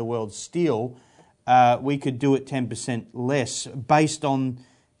 54% of the world's steel, we could do it 10% less. Based on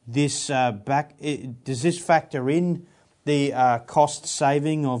this does this factor in the cost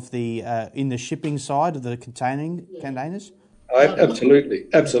saving of the in the shipping side of the containers? Absolutely,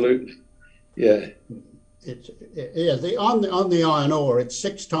 yeah. On the iron ore, it's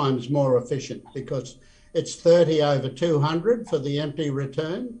 6 times more efficient because it's 30 over 200 for the empty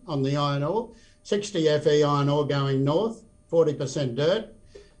return on the iron ore, 60 Fe iron ore going north, 40% dirt.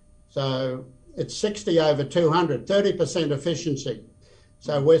 So it's 60 over 200, 30% efficiency.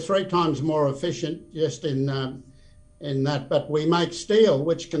 So we're 3 times more efficient just in that. But we make steel,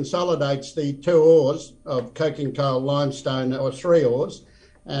 which consolidates the 2 ores of coking coal, limestone, or 3 ores,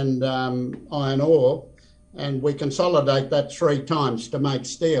 and iron ore, and we consolidate that 3 times to make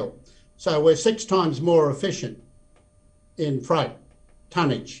steel. So we're 6 times more efficient in freight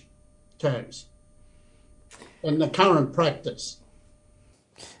tonnage terms in the current practice.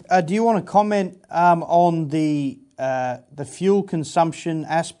 Do you want to comment on the fuel consumption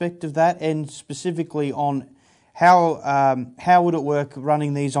aspect of that, and specifically on how would it work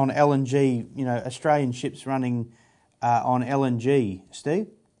running these on LNG? You know, Australian ships running on LNG, Steve.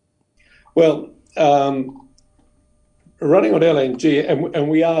 Well. Running on LNG, and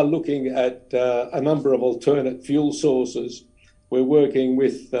we are looking at a number of alternate fuel sources. We're working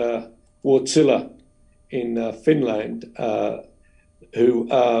with Wärtsilä in Finland, who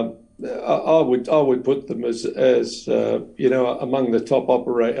I would put them as among the top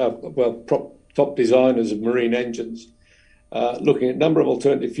top designers of marine engines. Looking at a number of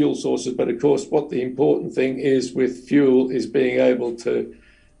alternative fuel sources, but of course, what the important thing is with fuel is being able to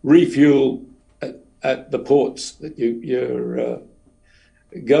refuel at the ports that you're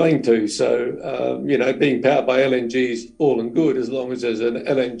going to. So, being powered by LNG is all and good as long as there's an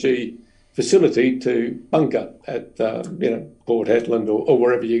LNG facility to bunker at, Port Hedland or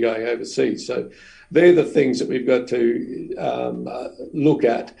wherever you're going overseas. So they're the things that we've got to look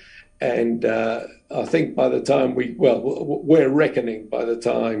at. And I think by the time we're reckoning by the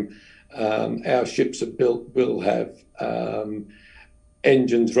time our ships are built, we'll have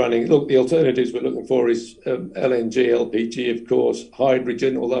engines running. Look, the alternatives we're looking for is LNG, LPG, of course,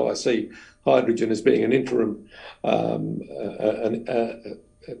 hydrogen, although I see hydrogen as being an interim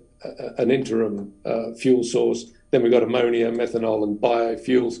fuel source. Then we've got ammonia, methanol and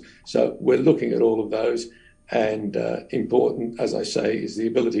biofuels. So we're looking at all of those. And important, as I say, is the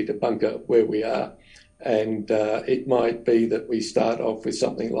ability to bunker where we are. And it might be that we start off with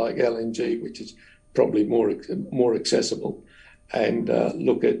something like LNG, which is probably more accessible, and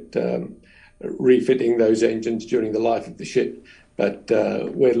look at refitting those engines during the life of the ship. but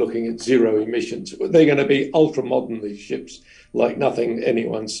we're looking at zero emissions. They're going to be ultra-modern, these ships, like nothing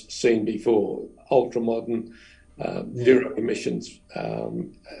anyone's seen before. Ultra-modern, zero emissions.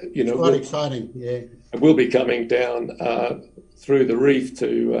 It's quite exciting, yeah. We'll be coming down through the reef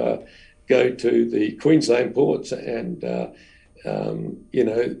to go to the Queensland ports, and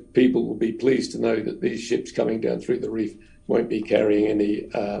people will be pleased to know that these ships coming down through the reef won't be carrying any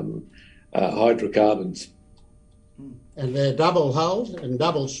hydrocarbons. And they're double hulled and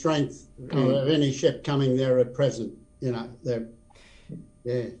double strength of any ship coming there at present. They're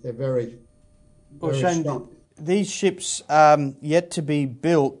very Shane, strong. These ships yet to be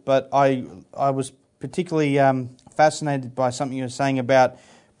built, but I was particularly fascinated by something you were saying about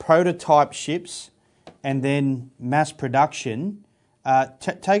prototype ships and then mass production.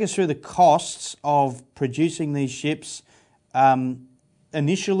 Take us through the costs of producing these ships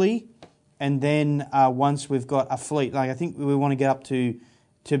initially, and then once we've got a fleet. Like, I think we want to get up to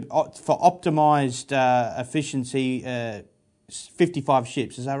for optimised efficiency, 55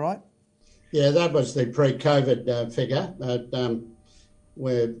 ships. Is that right? Yeah, that was the pre-COVID figure. But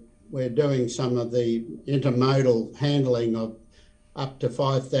we're doing some of the intermodal handling of up to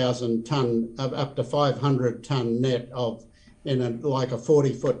 5,000 tonne, up to 500 tonne net like a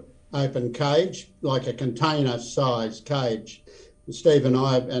 40-foot open cage, like a container-sized cage. Steve and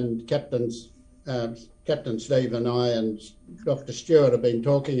I and Captain Steve and I and Dr. Stewart have been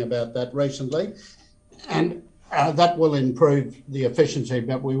talking about that recently, and that will improve the efficiency,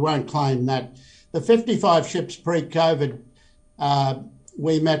 but we won't claim that. The 55 ships pre-COVID,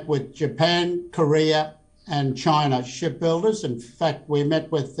 we met with Japan, Korea and China shipbuilders. In fact, we met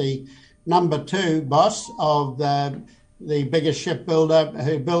with the number 2 boss of the biggest shipbuilder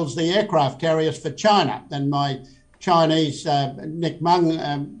who builds the aircraft carriers for China. And my Chinese Nick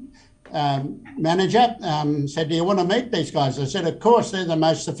Mung manager said, "Do you want to meet these guys?" I said, "Of course, they're the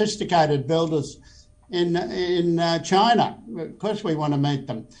most sophisticated builders in China. Of course we want to meet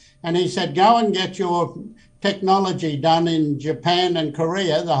them." And he said, "Go and get your technology done in Japan and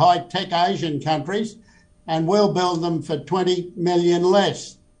Korea, the high-tech Asian countries, and we'll build them for 20 million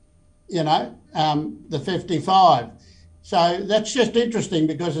less, the 55. So that's just interesting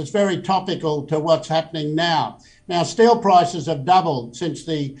because it's very topical to what's happening now. Now, steel prices have doubled since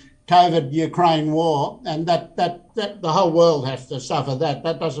the COVID-Ukraine war, and that the whole world has to suffer that.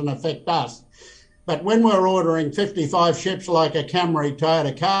 That doesn't affect us. But when we're ordering 55 ships like a Camry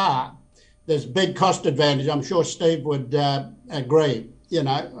Toyota car, there's big cost advantage. I'm sure Steve would agree. You're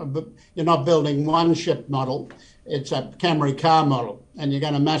not building one ship model. It's a Camry car model, and you're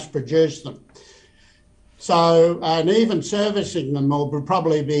going to mass produce them. So, and even servicing them will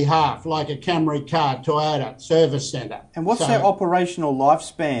probably be half, like a Camry car, Toyota service centre. And what's their operational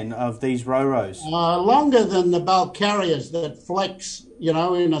lifespan of these Ro-Ros? Longer than the bulk carriers that flex,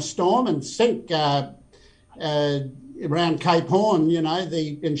 in a storm and sink around Cape Horn.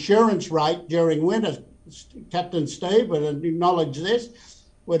 The insurance rate during winter, Captain Steve would acknowledge this,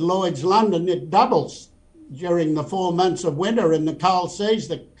 with Lloyd's London, it doubles during the 4 months of winter in the cold seas.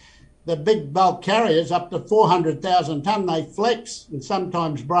 The big bulk carriers, up to 400,000 tonne, they flex and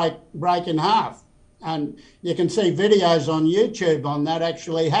sometimes break in half. And you can see videos on YouTube on that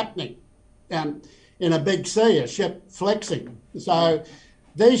actually happening in a big sea, a ship flexing. So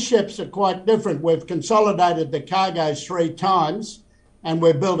these ships are quite different. We've consolidated the cargoes 3 times and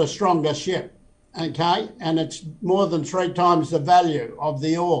we've built a stronger ship, okay? And it's more than 3 times the value of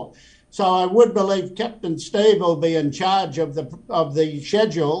the ore. So I would believe Captain Steve will be in charge of the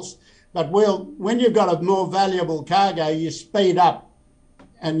schedules. But when you've got a more valuable cargo, you speed up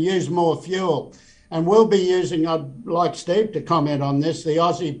and use more fuel. And we'll be using, I'd like Steve to comment on this, the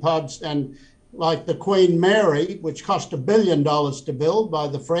Aussie pods, and like the Queen Mary, which cost $1 billion to build by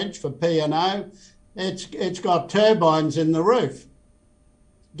the French for P&O, it's got turbines in the roof,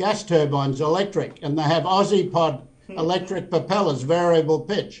 gas turbines, electric, and they have Aussie pod electric propellers, variable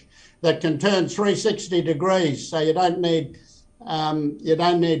pitch, that can turn 360 degrees, so you don't need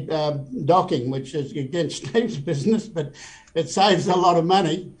docking, which is against Steve's business, but it saves a lot of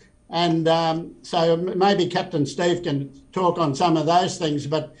money. And so maybe Captain Steve can talk on some of those things.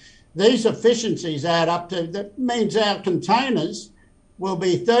 But these efficiencies add up to, that means our containers will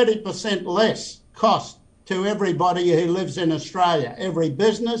be 30% less cost to everybody who lives in Australia. Every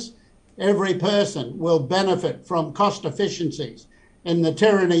business, every person will benefit from cost efficiencies in the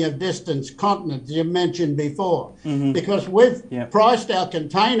tyranny of distance continent you mentioned before, because we've priced our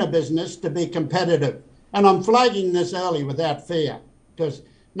container business to be competitive. And I'm flagging this early without fear, because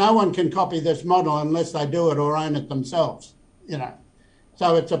no one can copy this model unless they do it or own it themselves,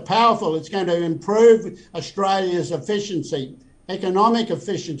 So it's it's going to improve Australia's efficiency economic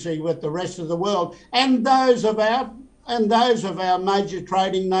efficiency with the rest of the world and those of our major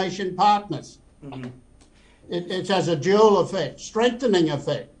trading nation partners. Mm-hmm. It has a dual effect, strengthening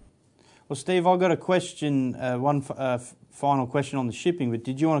effect. Well, Steve, I've got a question, one final question on the shipping, but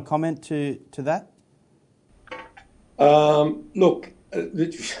did you want to comment to that? Look,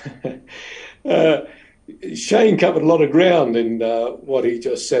 Shane covered a lot of ground in what he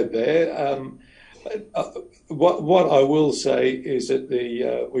just said there. What I will say is that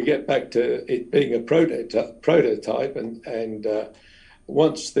we get back to it being a prototype, and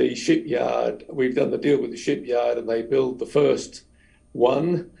once the shipyard, we've done the deal with the shipyard, and they build the first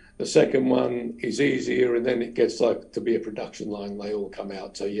one. The second one is easier, and then it gets like to be a production line. They all come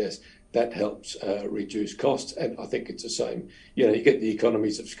out. So yes, that helps reduce costs, and I think it's the same. You get the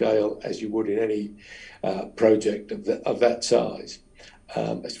economies of scale as you would in any project of that size.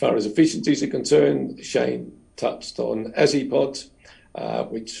 As far as efficiencies are concerned, Shane touched on ASIPods,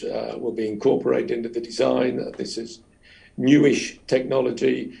 which will be incorporated into the design. This is newish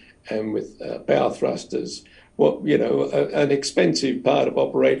technology, and with bow thrusters. An expensive part of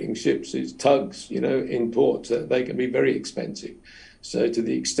operating ships is tugs, in ports. They can be very expensive. So to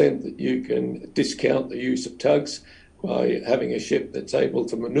the extent that you can discount the use of tugs by having a ship that's able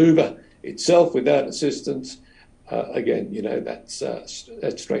to manoeuvre itself without assistance, again, that's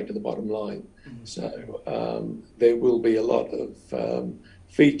straight to the bottom line. Mm-hmm. So there will be a lot of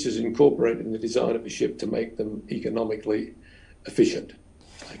features incorporated in the design of a ship to make them economically efficient.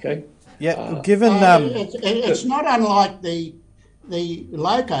 Okay. Yeah. Given it's not unlike the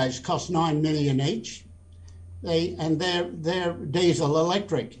locos cost $9 million each, and they're diesel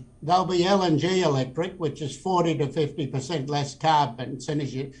electric. They'll be LNG electric, which is 40 to 50% less carbon.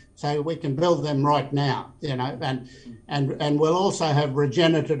 So we can build them right now, and we'll also have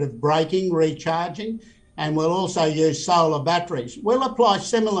regenerative braking, recharging, and we'll also use solar batteries. We'll apply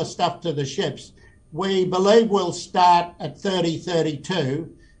similar stuff to the ships. We believe we'll start at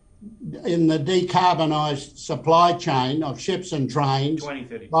 2032 in the decarbonised supply chain of ships and trains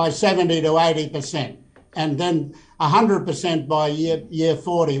by 70 to 80%, and then 100% by year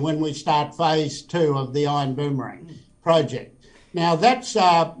 40 when we start phase 2 of the Iron Boomerang project. Now that's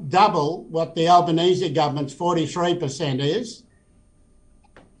double what the Albanese government's 43% is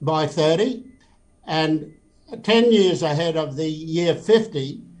by 30, and 10 years ahead of the year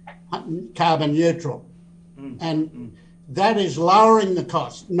 50 carbon neutral. And that is lowering the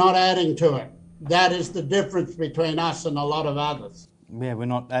cost, not adding to it. That is the difference between us and a lot of others. Yeah, we're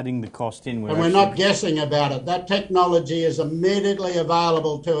not adding the cost in. We're not guessing about it. That technology is immediately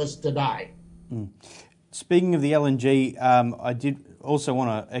available to us today. Speaking of the LNG, I did also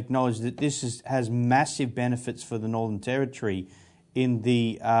want to acknowledge that this has massive benefits for the Northern Territory in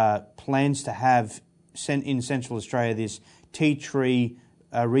the plans to have in Central Australia this tea tree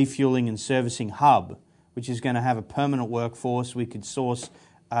refuelling and servicing hub, which is going to have a permanent workforce. We could source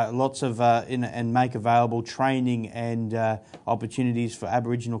lots of and make available training and opportunities for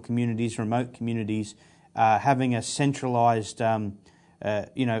Aboriginal communities, remote communities, having a centralised,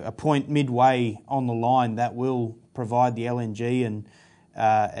 a point midway on the line that will provide the LNG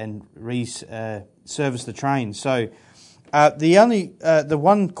and service the train. So the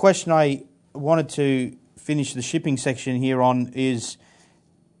one question I wanted to finish the shipping section here on is,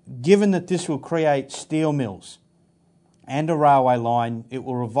 given that this will create steel mills and a railway line, it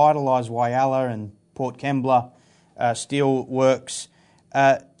will revitalise Whyalla and Port Kembla steel works.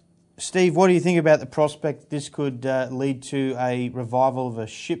 Steve, what do you think about the prospect this could lead to a revival of a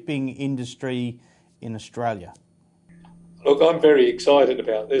shipping industry in Australia? Look, I'm very excited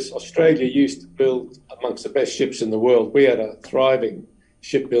about this. Australia used to build amongst the best ships in the world. We had a thriving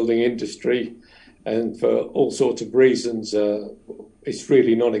shipbuilding industry, and for all sorts of reasons, it's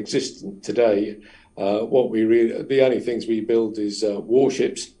really non-existent today. The only things we build is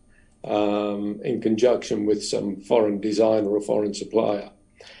warships in conjunction with some foreign designer or foreign supplier.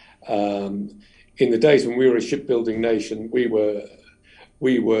 In the days when we were a shipbuilding nation, we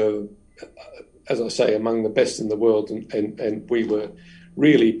were, as I say, among the best in the world, and we were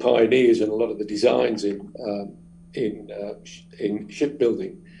really pioneers in a lot of the designs in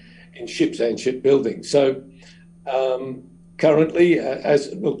shipbuilding, in ships and shipbuilding. So currently, I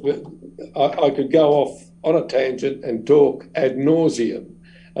could go off on a tangent and talk ad nauseum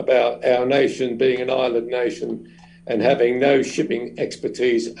about our nation being an island nation and having no shipping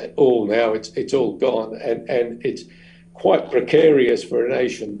expertise at all. Now it's all gone, and it's quite precarious for a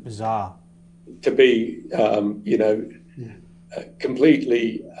nation. Bizarre. To be,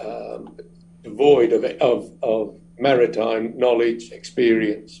 completely devoid of maritime knowledge,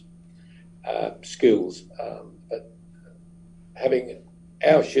 experience, skills. having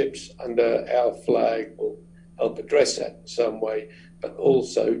our ships under our flag will help address that in some way, but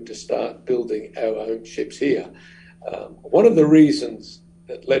also to start building our own ships here. One of the reasons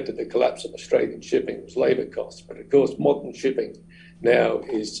that led to the collapse of Australian shipping was labour costs, but of course modern shipping now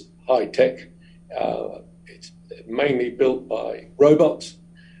is high tech. It's mainly built by robots.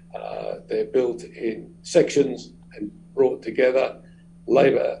 They're built in sections and brought together.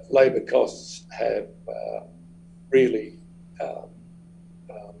 Labour costs have really,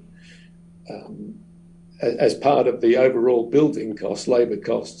 as part of the overall building costs, labour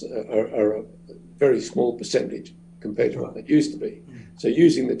costs are a very small percentage compared to what it used to be. So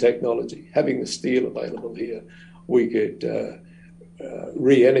using the technology, having the steel available here, we could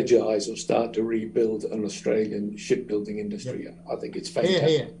re-energise or start to rebuild an Australian shipbuilding industry. Yep. I think it's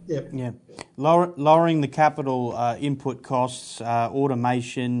fantastic. Yeah. Lowering the capital input costs,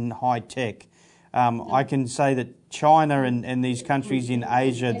 automation, high tech. I can say that China and these countries in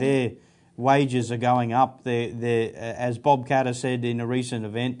Asia, their wages are going up. They're, as Bob Catter said in a recent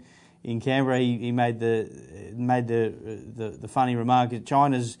event in Canberra, he made the funny remark that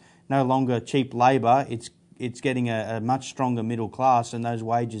China's no longer cheap labour. It's getting a much stronger middle class, and those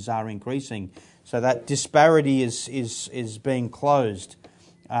wages are increasing. So that disparity is being closed.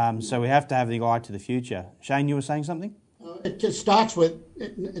 So we have to have the eye to the future. Shane, you were saying something? It just starts with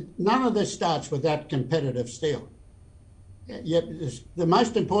none of this starts with that competitive steel. The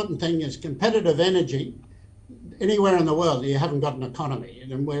most important thing is competitive energy. Anywhere in the world, you haven't got an economy,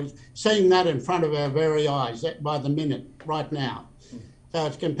 and we're seeing that in front of our very eyes by the minute right now. So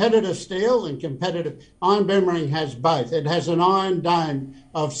it's competitive steel and competitive. Iron Boomerang has both. It has an iron dome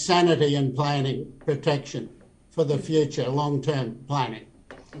of sanity and planning protection for the future, long-term planning.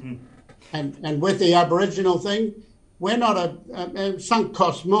 Mm-hmm. And with the Aboriginal thing, we're not a sunk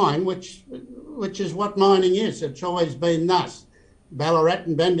cost mine, which is what mining is. It's always been thus. Ballarat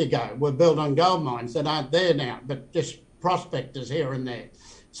and Bendigo were built on gold mines that aren't there now, but just prospectors here and there.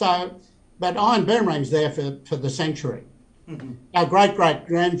 So, but Iron Boomerang's there for the century. Mm-hmm. Our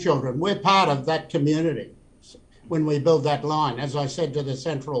great-great-grandchildren, we're part of that community when we build that line. As I said to the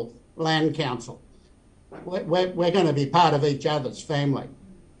Central Land Council, we're going to be part of each other's family.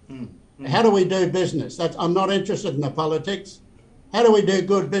 Mm-hmm. How do we do business? I'm not interested in the politics. How do we do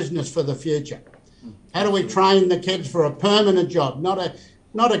good business for the future? How do we train the kids for a permanent job, not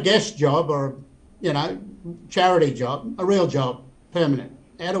a guest job or charity job, a real job, permanent?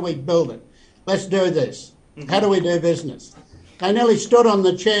 How do we build it? Let's do this. Mm-hmm. How do we do business? They nearly stood on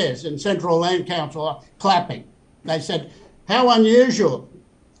the chairs in Central Land Council clapping. They said, how unusual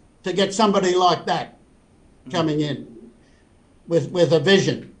to get somebody like that coming in with a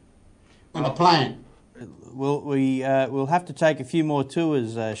vision and a plan. We'll have to take a few more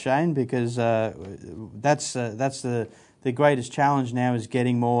tours, Shane, because that's the greatest challenge now is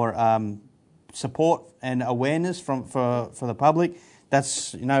getting more support and awareness for the public.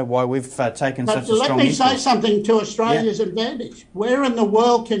 That's why we've taken such a strong Let me say something to Australia's advantage. Where in the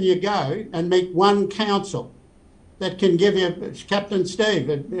world can you go and meet one council that can give you, Captain Steve,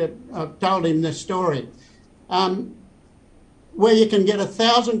 I've told him this story, where you can get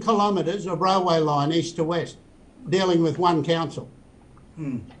 1,000 kilometres of railway line east to west, dealing with one council.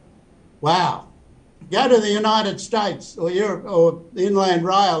 Wow. Go to the United States or Europe or the Inland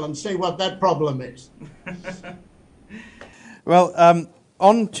Rail and see what that problem is. Well,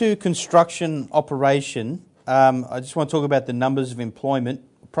 on to construction operation. I just want to talk about the numbers of employment.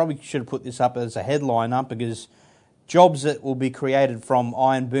 Probably should have put this up as a headline up because jobs that will be created from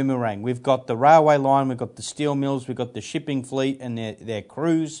Iron Boomerang. We've got the railway line, we've got the steel mills, we've got the shipping fleet and their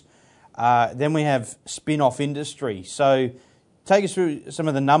crews. Then we have spin-off industry. So take us through some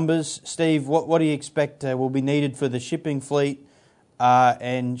of the numbers. Steve, what do you expect will be needed for the shipping fleet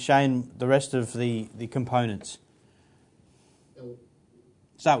and Shane, the rest of the components?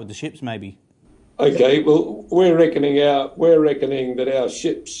 Start with the ships maybe. Okay, well, we're reckoning that our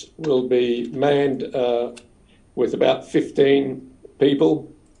ships will be manned with about 15 people,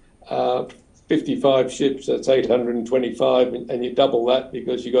 55 ships, that's 825, and you double that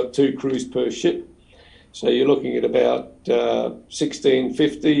because you've got 2 crews per ship. So you're looking at about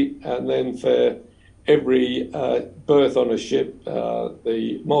 1,650, and then for every berth on a ship,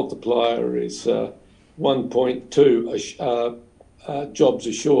 the multiplier is 1.2 jobs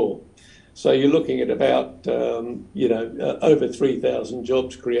ashore. So you're looking at about, over 3,000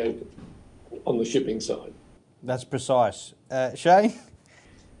 jobs created on the shipping side. That's precise. Shane?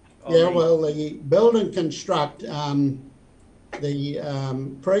 Yeah, well, the build and construct, the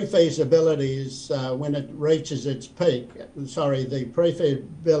pre-feasibility is when it reaches its peak. The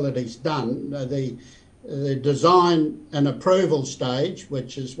pre-feasibility's done. The the design and approval stage,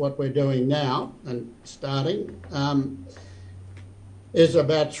 which is what we're doing now and starting, is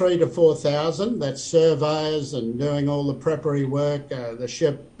about 3,000 to 4,000. That's surveyors and doing all the preparatory work, the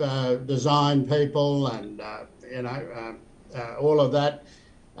ship design people, and all of that.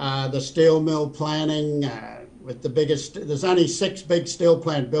 The steel mill planning with the biggest. There's only 6 big steel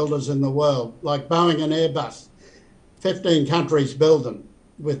plant builders in the world, like Boeing and Airbus. 15 countries build them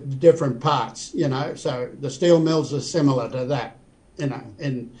with different parts. So the steel mills are similar to that.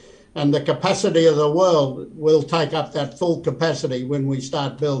 And the capacity of the world will take up that full capacity when we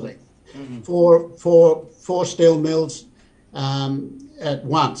start building. Mm-hmm. Four steel mills at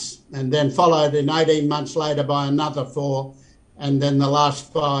once, and then followed in 18 months later by another 4, and then the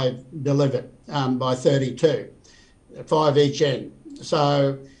last 5 delivered by 32, 5 each end.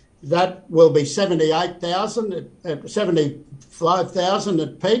 So that will be 78,000, 75,000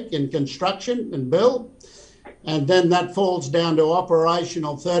 at peak in construction and build. And then that falls down to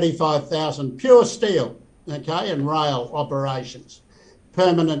operational 35,000 pure steel, okay, and rail operations,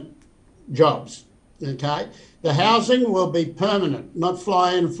 permanent jobs, okay. The housing will be permanent, not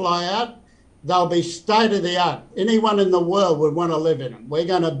fly in, fly out. They'll be state of the art. Anyone in the world would want to live in them. We're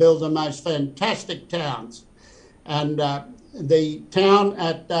going to build the most fantastic towns. And the town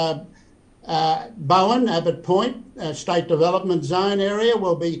at Bowen, Abbott Point, State Development Zone area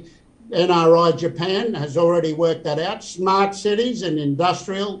will be. NRI Japan has already worked that out. Smart cities and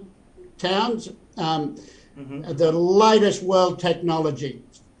industrial towns, the latest world technology.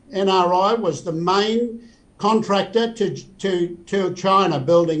 NRI was the main contractor to China,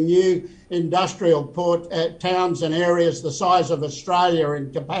 building new industrial towns and areas the size of Australia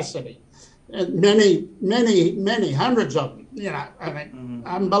in capacity. And many, hundreds of them.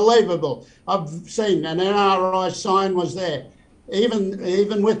 Unbelievable. I've seen an NRI sign was there.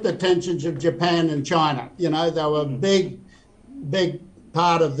 Even with the tensions of Japan and China, they were big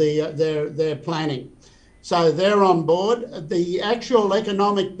part of their planning. So they're on board. The actual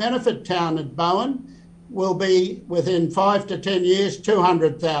economic benefit town at Bowen will be within 5 to 10 years,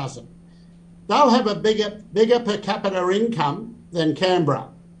 200,000. They'll have a bigger per capita income than Canberra,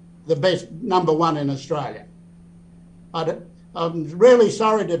 the best number 1 in Australia. I'm really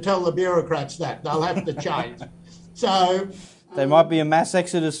sorry to tell the bureaucrats that. They'll have to change. So. There might be a mass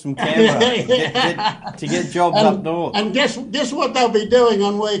exodus from Canberra to get jobs up north. And guess what they'll be doing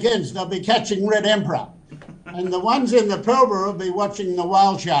on weekends? They'll be catching red emperor. And the ones in the Pilbara will be watching the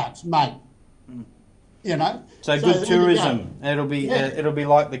whale sharks, mate. So good tourism. It'll be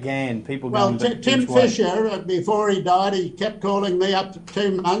like the Ghan. People going to Tim Fisher, before he died, he kept calling me up to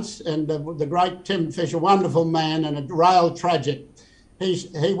 2 months, and the great Tim Fisher, wonderful man and a rail tragic.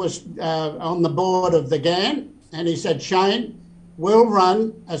 He was on the board of the Ghan, and he said, Shane, we'll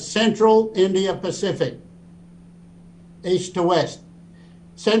run a central India Pacific, east to west,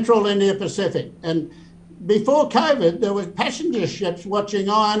 central India Pacific. And before COVID, there were passenger ships watching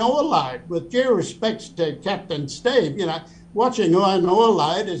iron ore load. With due respects to Captain Steve, watching iron ore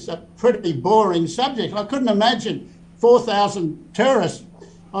load is a pretty boring subject. I couldn't imagine 4,000 tourists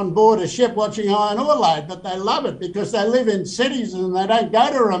on board a ship watching iron ore load, but they love it because they live in cities and they don't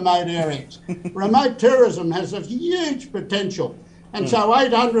go to remote areas. Remote tourism has a huge potential. And so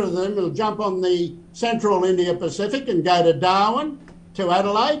 800 of them will jump on the Central India Pacific and go to Darwin, to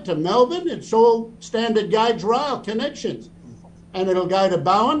Adelaide, to Melbourne. It's all standard gauge rail connections. And it'll go to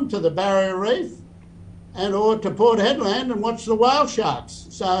Bowen, to the Barrier Reef, or to Port Hedland and watch the whale sharks.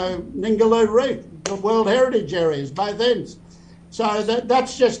 So Ningaloo Reef, the World Heritage areas, both ends. So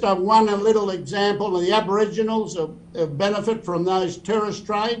that's just a little example of the Aboriginals benefit from those tourist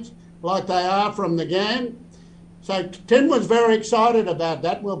trains like they are from the Ghan. So Tim was very excited about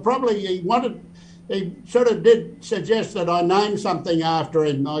that. He sort of did suggest that I name something after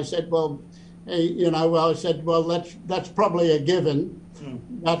him. I said, that's probably a given.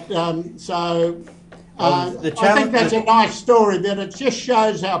 But I think that's a nice story, but it just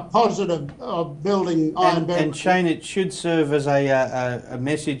shows how positive of building Iron Bear. And Shane, it should serve as a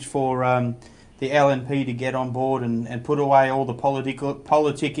message for the LNP to get on board and put away all the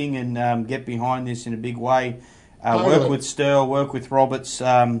politicking and get behind this in a big way. Totally. Work with Stirl, work with Roberts,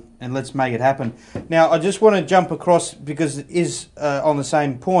 and let's make it happen. Now, I just want to jump across, because it is on the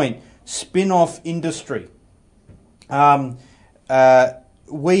same point, spin-off industry.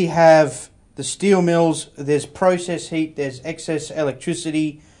 We have the steel mills, there's process heat, there's excess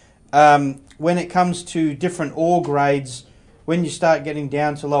electricity. When it comes to different ore grades, when you start getting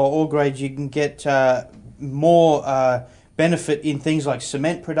down to lower ore grades, you can get more benefit in things like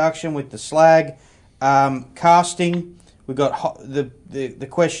cement production with the slag. Casting, we've got the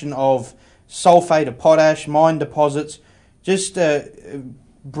question of sulphate of potash, mine deposits. Just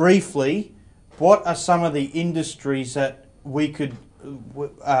briefly, what are some of the industries that we could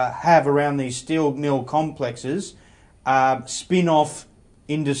have around these steel mill complexes, spin-off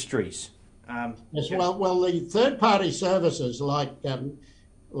industries? Yes, well, the third-party services like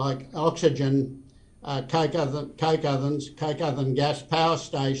oxygen, coke oven gas power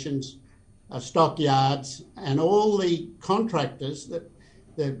stations, stockyards, and all the contractors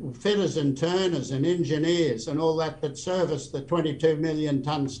the fitters and turners and engineers and all that service the 22 million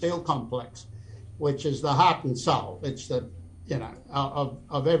tonne steel complex, which is the heart and soul. It's the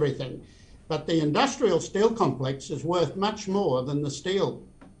of everything. But the industrial steel complex is worth much more than the steel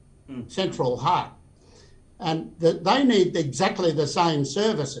central heart. And they need exactly the same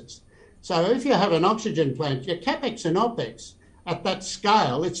services. So if you have an oxygen plant, your capex and opex at that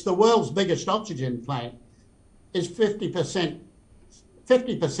scale, it's the world's biggest oxygen plant, is 50%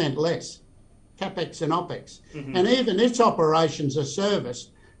 less capex and opex. Mm-hmm. And even its operations are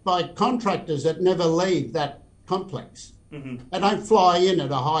serviced by contractors that never leave that complex. Mm-hmm. They don't fly in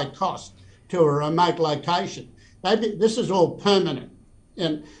at a high cost to a remote location. This is all permanent.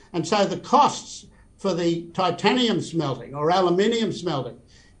 And so the costs for the titanium smelting or aluminium smelting,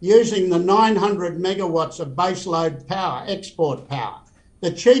 using the 900 megawatts of baseload power, export power,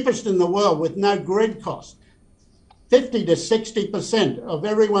 the cheapest in the world with no grid cost, 50 to 60% of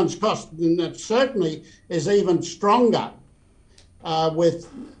everyone's cost, and that certainly is even stronger with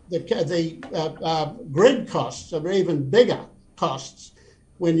the grid costs are even bigger costs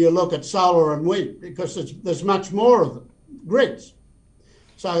when you look at solar and wind, because there's much more of them, grids.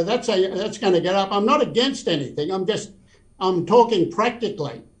 So that's going to get up. I'm not against anything. I'm talking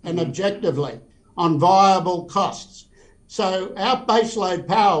practically and objectively on viable costs. So our baseload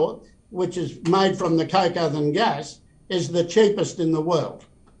power, which is made from the coke oven gas, is the cheapest in the world.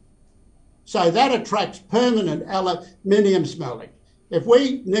 So that attracts permanent aluminium smelting. If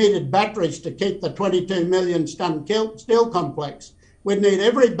we needed batteries to keep the 22 million tonne steel complex, we'd need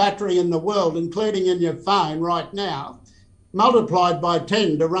every battery in the world, including in your phone right now, multiplied by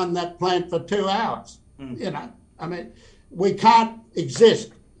 10 to run that plant for 2 hours. We can't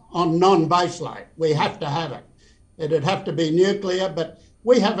exist on non-baseload. We have to have it. It'd have to be nuclear, but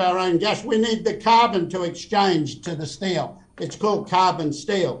we have our own gas. We need the carbon to exchange to the steel. It's called carbon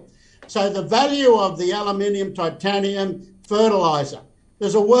steel. So the value of the aluminium, titanium, fertiliser.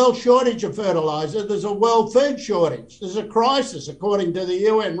 There's a world shortage of fertiliser. There's a world food shortage. There's a crisis, according to the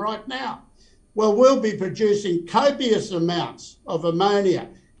UN right now. Well, we'll be producing copious amounts of ammonia,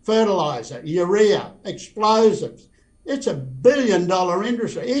 fertiliser, urea, explosives. It's a billion-dollar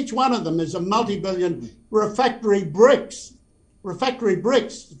industry. Each one of them is a multi-billion refractory bricks. Refractory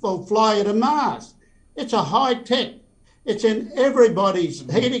bricks will fly you to Mars. It's a high-tech. It's in everybody's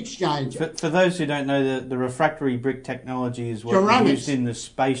heat exchanger. For those who don't know, the refractory brick technology is what is used in the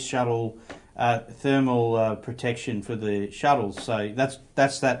space shuttle thermal protection for the shuttles. So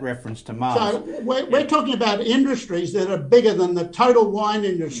that's that reference to Mars. So we're talking about industries that are bigger than the total wine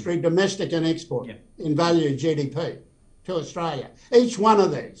industry, domestic and export, in value GDP to Australia. Each one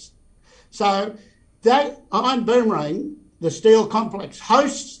of these. So that iron Boomerang, the steel complex,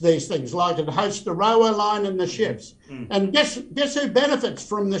 hosts these things, like it hosts the railway line and the ships. And guess who benefits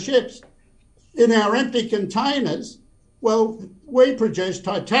from the ships? In our empty containers, well, we produce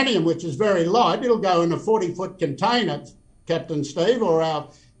titanium, which is very light. It'll go in a 40-foot container, Captain Steve, or our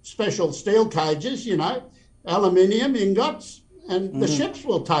special steel cages, aluminium ingots, and the ships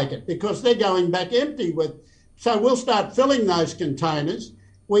will take it because they're going back empty with. So we'll start filling those containers.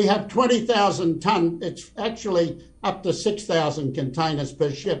 We have 20,000 tonne. It's actually up to 6,000 containers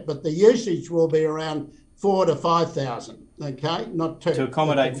per ship, but the usage will be around 4,000 to 5,000. Okay, not 2. To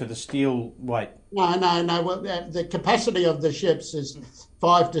accommodate for the steel weight. No. Well, the capacity of the ships is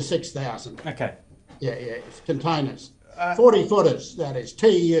 5,000 to 6,000. Okay. Yeah, it's containers. 40 footers, that is,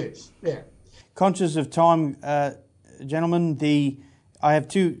 TEUs. Yeah. Conscious of time, gentlemen, I have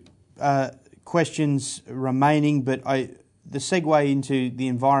two questions remaining, but the segue into the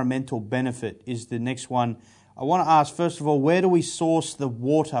environmental benefit is the next one. I want to ask, first of all, where do we source the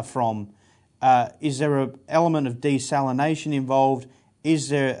water from? Is there an element of desalination involved? Is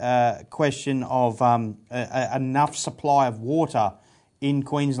there a question of enough supply of water in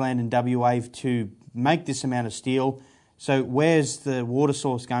Queensland and WA to make this amount of steel? So where's the water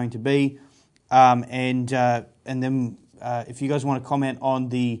source going to be? And then if you guys want to comment on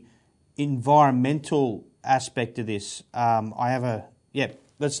the environmental aspect of this,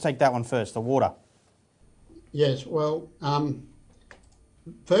 let's take that one first, the water. Yes, well,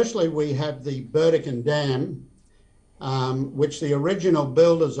 firstly, we have the Burdekin Dam which the original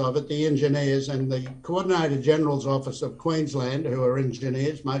builders of it, the engineers and the Coordinator General's Office of Queensland, who are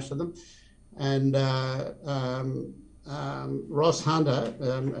engineers, most of them, and Ross Hunter,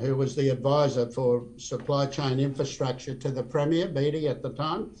 who was the advisor for supply chain infrastructure to the Premier, Beattie at the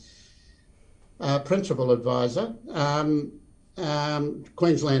time, principal advisor,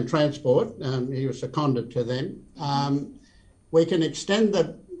 Queensland Transport, he was seconded to them. We can extend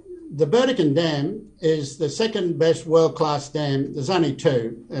the Burdekin Dam is the second best world-class dam. There's only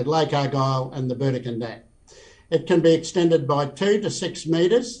two, at Lake Argyle and the Burdekin Dam. It can be extended by 2 to 6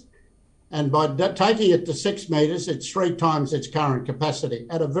 metres, and by taking it to 6 metres, it's 3 times its current capacity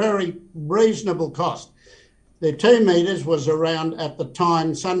at a very reasonable cost. The 2 metres was around, at the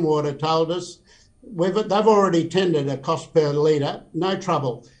time, Sunwater told us, they've already tendered a cost per litre, no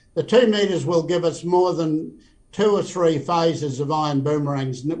trouble. The 2 metres will give us more than 2 or 3 phases of Iron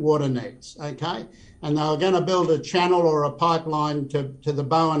Boomerang's water needs, okay? And they were going to build a channel or a pipeline to the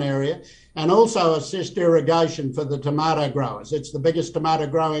Bowen area and also assist irrigation for the tomato growers. It's the biggest tomato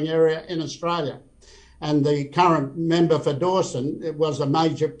growing area in Australia. And the current member for Dawson, it was a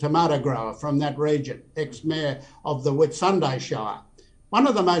major tomato grower from that region, ex-mayor of the Whitsunday Shire. One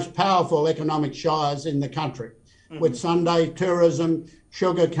of the most powerful economic shires in the country. Whitsunday, tourism,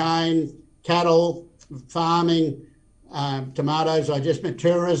 sugarcane, cattle, farming, tomatoes, I just meant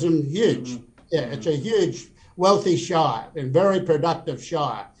tourism, huge. Yeah, it's a huge, wealthy shire and very productive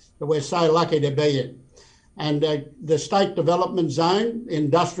shire that we're so lucky to be in. And the State Development Zone,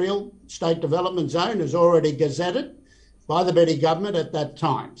 industrial State Development Zone, is already gazetted by the Beattie government at that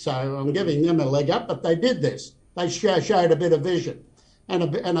time. So I'm giving them a leg up, but they did this. They showed a bit of vision and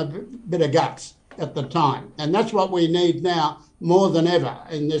a bit of guts at the time. And that's what we need now more than ever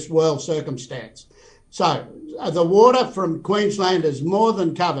in this world circumstance. So the water from Queensland is more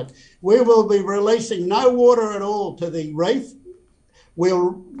than covered. We will be releasing no water at all to the reef.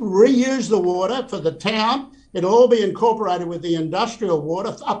 We'll reuse the water for the town. It'll all be incorporated with the industrial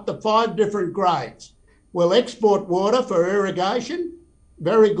water, up to 5 different grades. We'll export water for irrigation,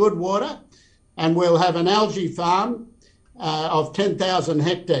 very good water, and we'll have an algae farm of 10,000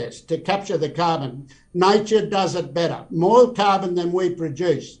 hectares to capture the carbon. Nature does it better, more carbon than we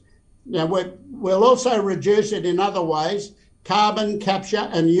produce. Now, we'll also reduce it in other ways, carbon capture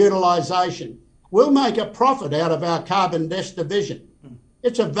and utilisation. We'll make a profit out of our carbon desk division.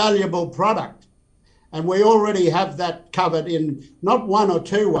 It's a valuable product. And we already have that covered in not 1 or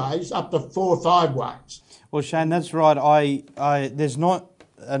 2 ways, up to 4 or 5 ways. Well, Shane, that's right. There's not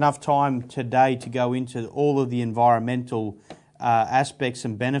enough time today to go into all of the environmental aspects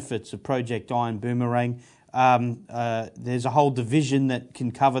and benefits of Project Iron Boomerang. There's a whole division that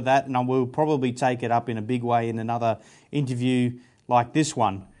can cover that, and I will probably take it up in a big way in another interview like this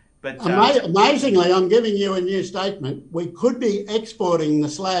one. But amazingly, I'm giving you a new statement. We could be exporting the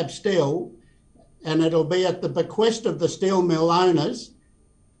slab steel, and it'll be at the bequest of the steel mill owners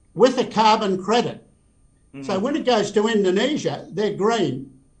with a carbon credit. So when it goes to Indonesia, they're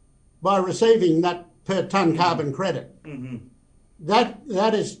green by receiving that per tonne carbon credit.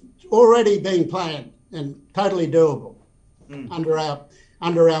 That is already being planned and totally doable under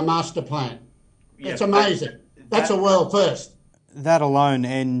our master plan. Yeah, it's amazing. That's a world first. That alone,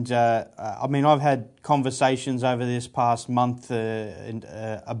 and I mean, I've had conversations over this past month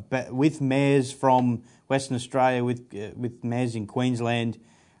with mayors from Western Australia, with mayors in Queensland,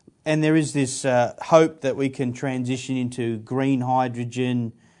 and there is this hope that we can transition into green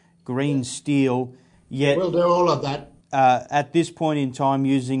hydrogen, green steel. Yet we'll do all of that. At this point in time,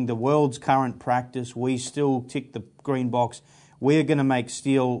 using the world's current practice, we still tick the green box. We're going to make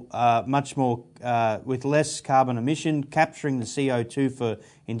steel much more with less carbon emission, capturing the CO2 for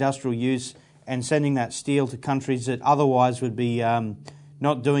industrial use and sending that steel to countries that otherwise would be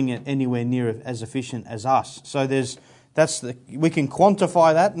not doing it anywhere near as efficient as us. So we can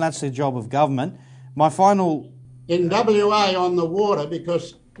quantify that, and that's the job of government. My final... In WA on the water,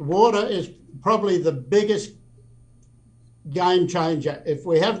 because water is probably the biggest game changer. If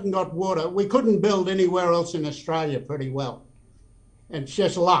we haven't got water, we couldn't build anywhere else in Australia pretty well. It's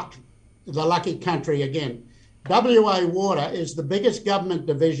just luck, the lucky country again. WA Water is the biggest government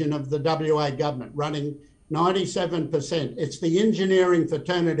division of the WA government, running 97%. It's the engineering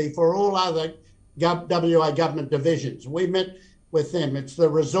fraternity for all other WA government divisions. We met with them. It's the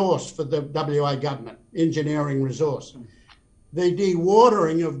resource for the WA government, engineering resource. The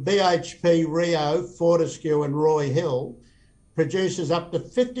dewatering of BHP, Rio, Fortescue and Roy Hill produces up to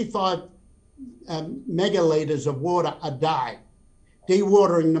 55 megalitres of water a day,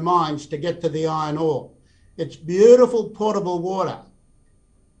 dewatering the mines to get to the iron ore. It's beautiful portable water.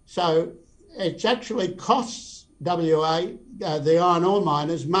 So it actually costs WA, the iron ore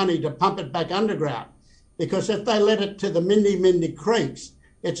miners, money to pump it back underground. Because if they let it to the Mindy creeks,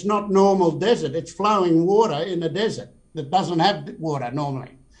 it's not normal desert. It's flowing water in a desert that doesn't have water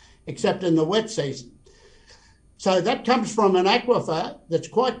normally, except in the wet season. So that comes from an aquifer that's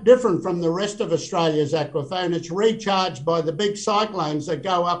quite different from the rest of Australia's aquifer, and it's recharged by the big cyclones that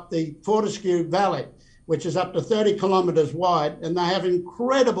go up the Fortescue Valley, which is up to 30 kilometres wide, and they have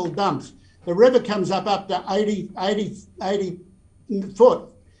incredible dumps. The river comes up to 80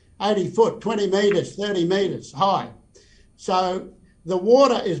 foot, 20 metres, 30 metres high. So the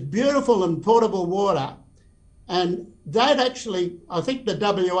water is beautiful and potable water. And that actually, I think the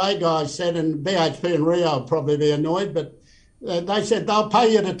WA guys said, and BHP and Rio will probably be annoyed, but they said they'll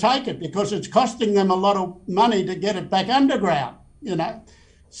pay you to take it because it's costing them a lot of money to get it back underground, you know.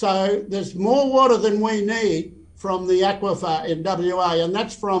 So there's more water than we need from the aquifer in WA, and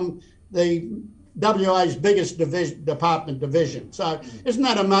that's from the WA's biggest department division. So isn't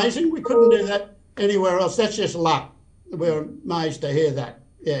that amazing? We couldn't do that anywhere else. That's just luck. We're amazed to hear that.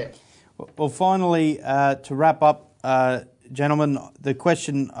 Yeah. Well, finally, to wrap up, gentlemen, the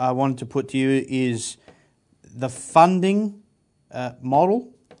question I wanted to put to you is the funding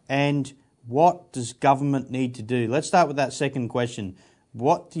model and what does government need to do? Let's start with that second question.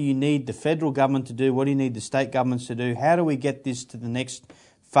 What do you need the federal government to do? What do you need the state governments to do? How do we get this to the next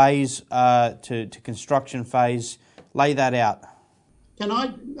phase, to construction phase? Lay that out. Can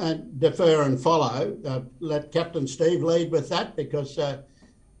I defer and follow? Let Captain Steve lead with that because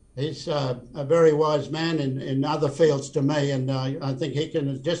he's a very wise man in other fields to me, and I think he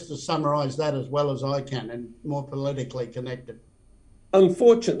can just summarise that as well as I can and more politically connected.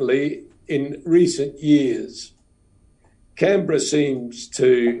 Unfortunately, in recent years, Canberra seems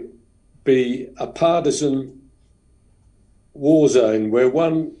to be a partisan war zone where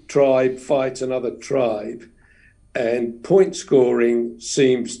one tribe fights another tribe, and point scoring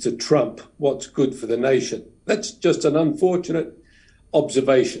seems to trump what's good for the nation. That's just an unfortunate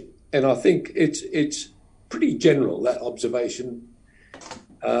observation, and I think it's pretty general, that observation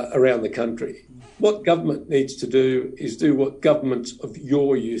around the country. What government needs to do is do what governments of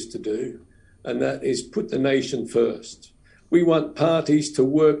yore used to do, and that is put the nation first. We want parties to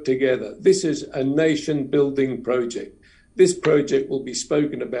work together. This is a nation-building project. This project will be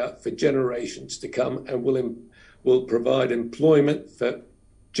spoken about for generations to come and will provide employment for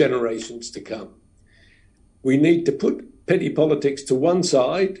generations to come. We need to put petty politics to one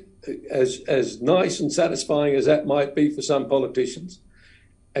side, as nice and satisfying as that might be for some politicians,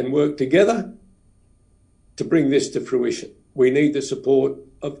 and work together to bring this to fruition. We need the support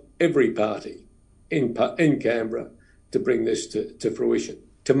of every party in Canberra to bring this to fruition,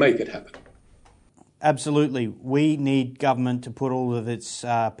 to make it happen. Absolutely. We need government to put all of its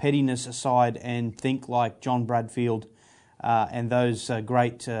pettiness aside and think like John Bradfield and those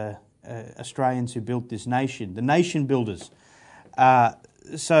great Australians who built this nation, the nation builders.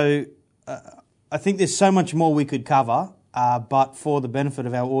 So I think there's so much more we could cover, but for the benefit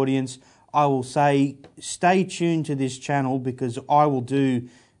of our audience, I will say stay tuned to this channel because I will do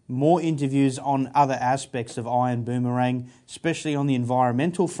more interviews on other aspects of Iron Boomerang, especially on the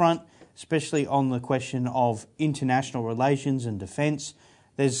environmental front, especially on the question of international relations and defence.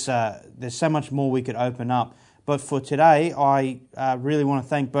 There's so much more we could open up. But for today, I really want to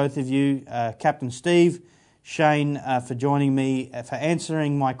thank both of you, Captain Steve, Shane, for joining me, for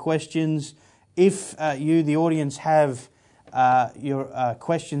answering my questions. If you, the audience, have your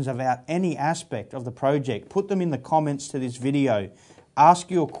questions about any aspect of the project, put them in the comments to this video.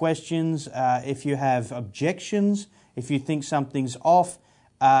 Ask your questions. If you have objections, if you think something's off,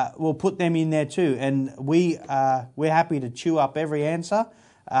 we'll put them in there too. And we're happy to chew up every answer,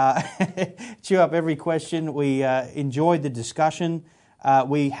 chew up every question. We enjoyed the discussion.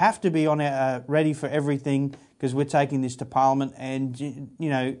 We have to be ready for everything because we're taking this to Parliament. And, you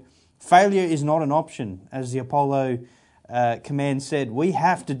know, failure is not an option, as the Apollo command said. We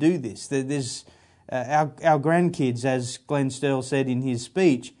have to do this. There's our grandkids, as Glenn Sterl said in his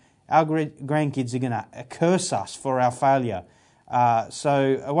speech, our grandkids are going to curse us for our failure.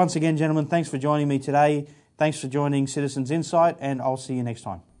 So once again, gentlemen, thanks for joining me today. Thanks for joining Citizens Insight, and I'll see you next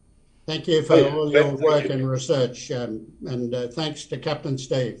time. Thank you for all your work and research, and thanks to Captain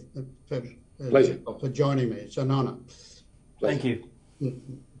Steve for joining me. It's an honour. Thank you.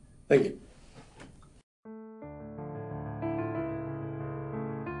 Thank you.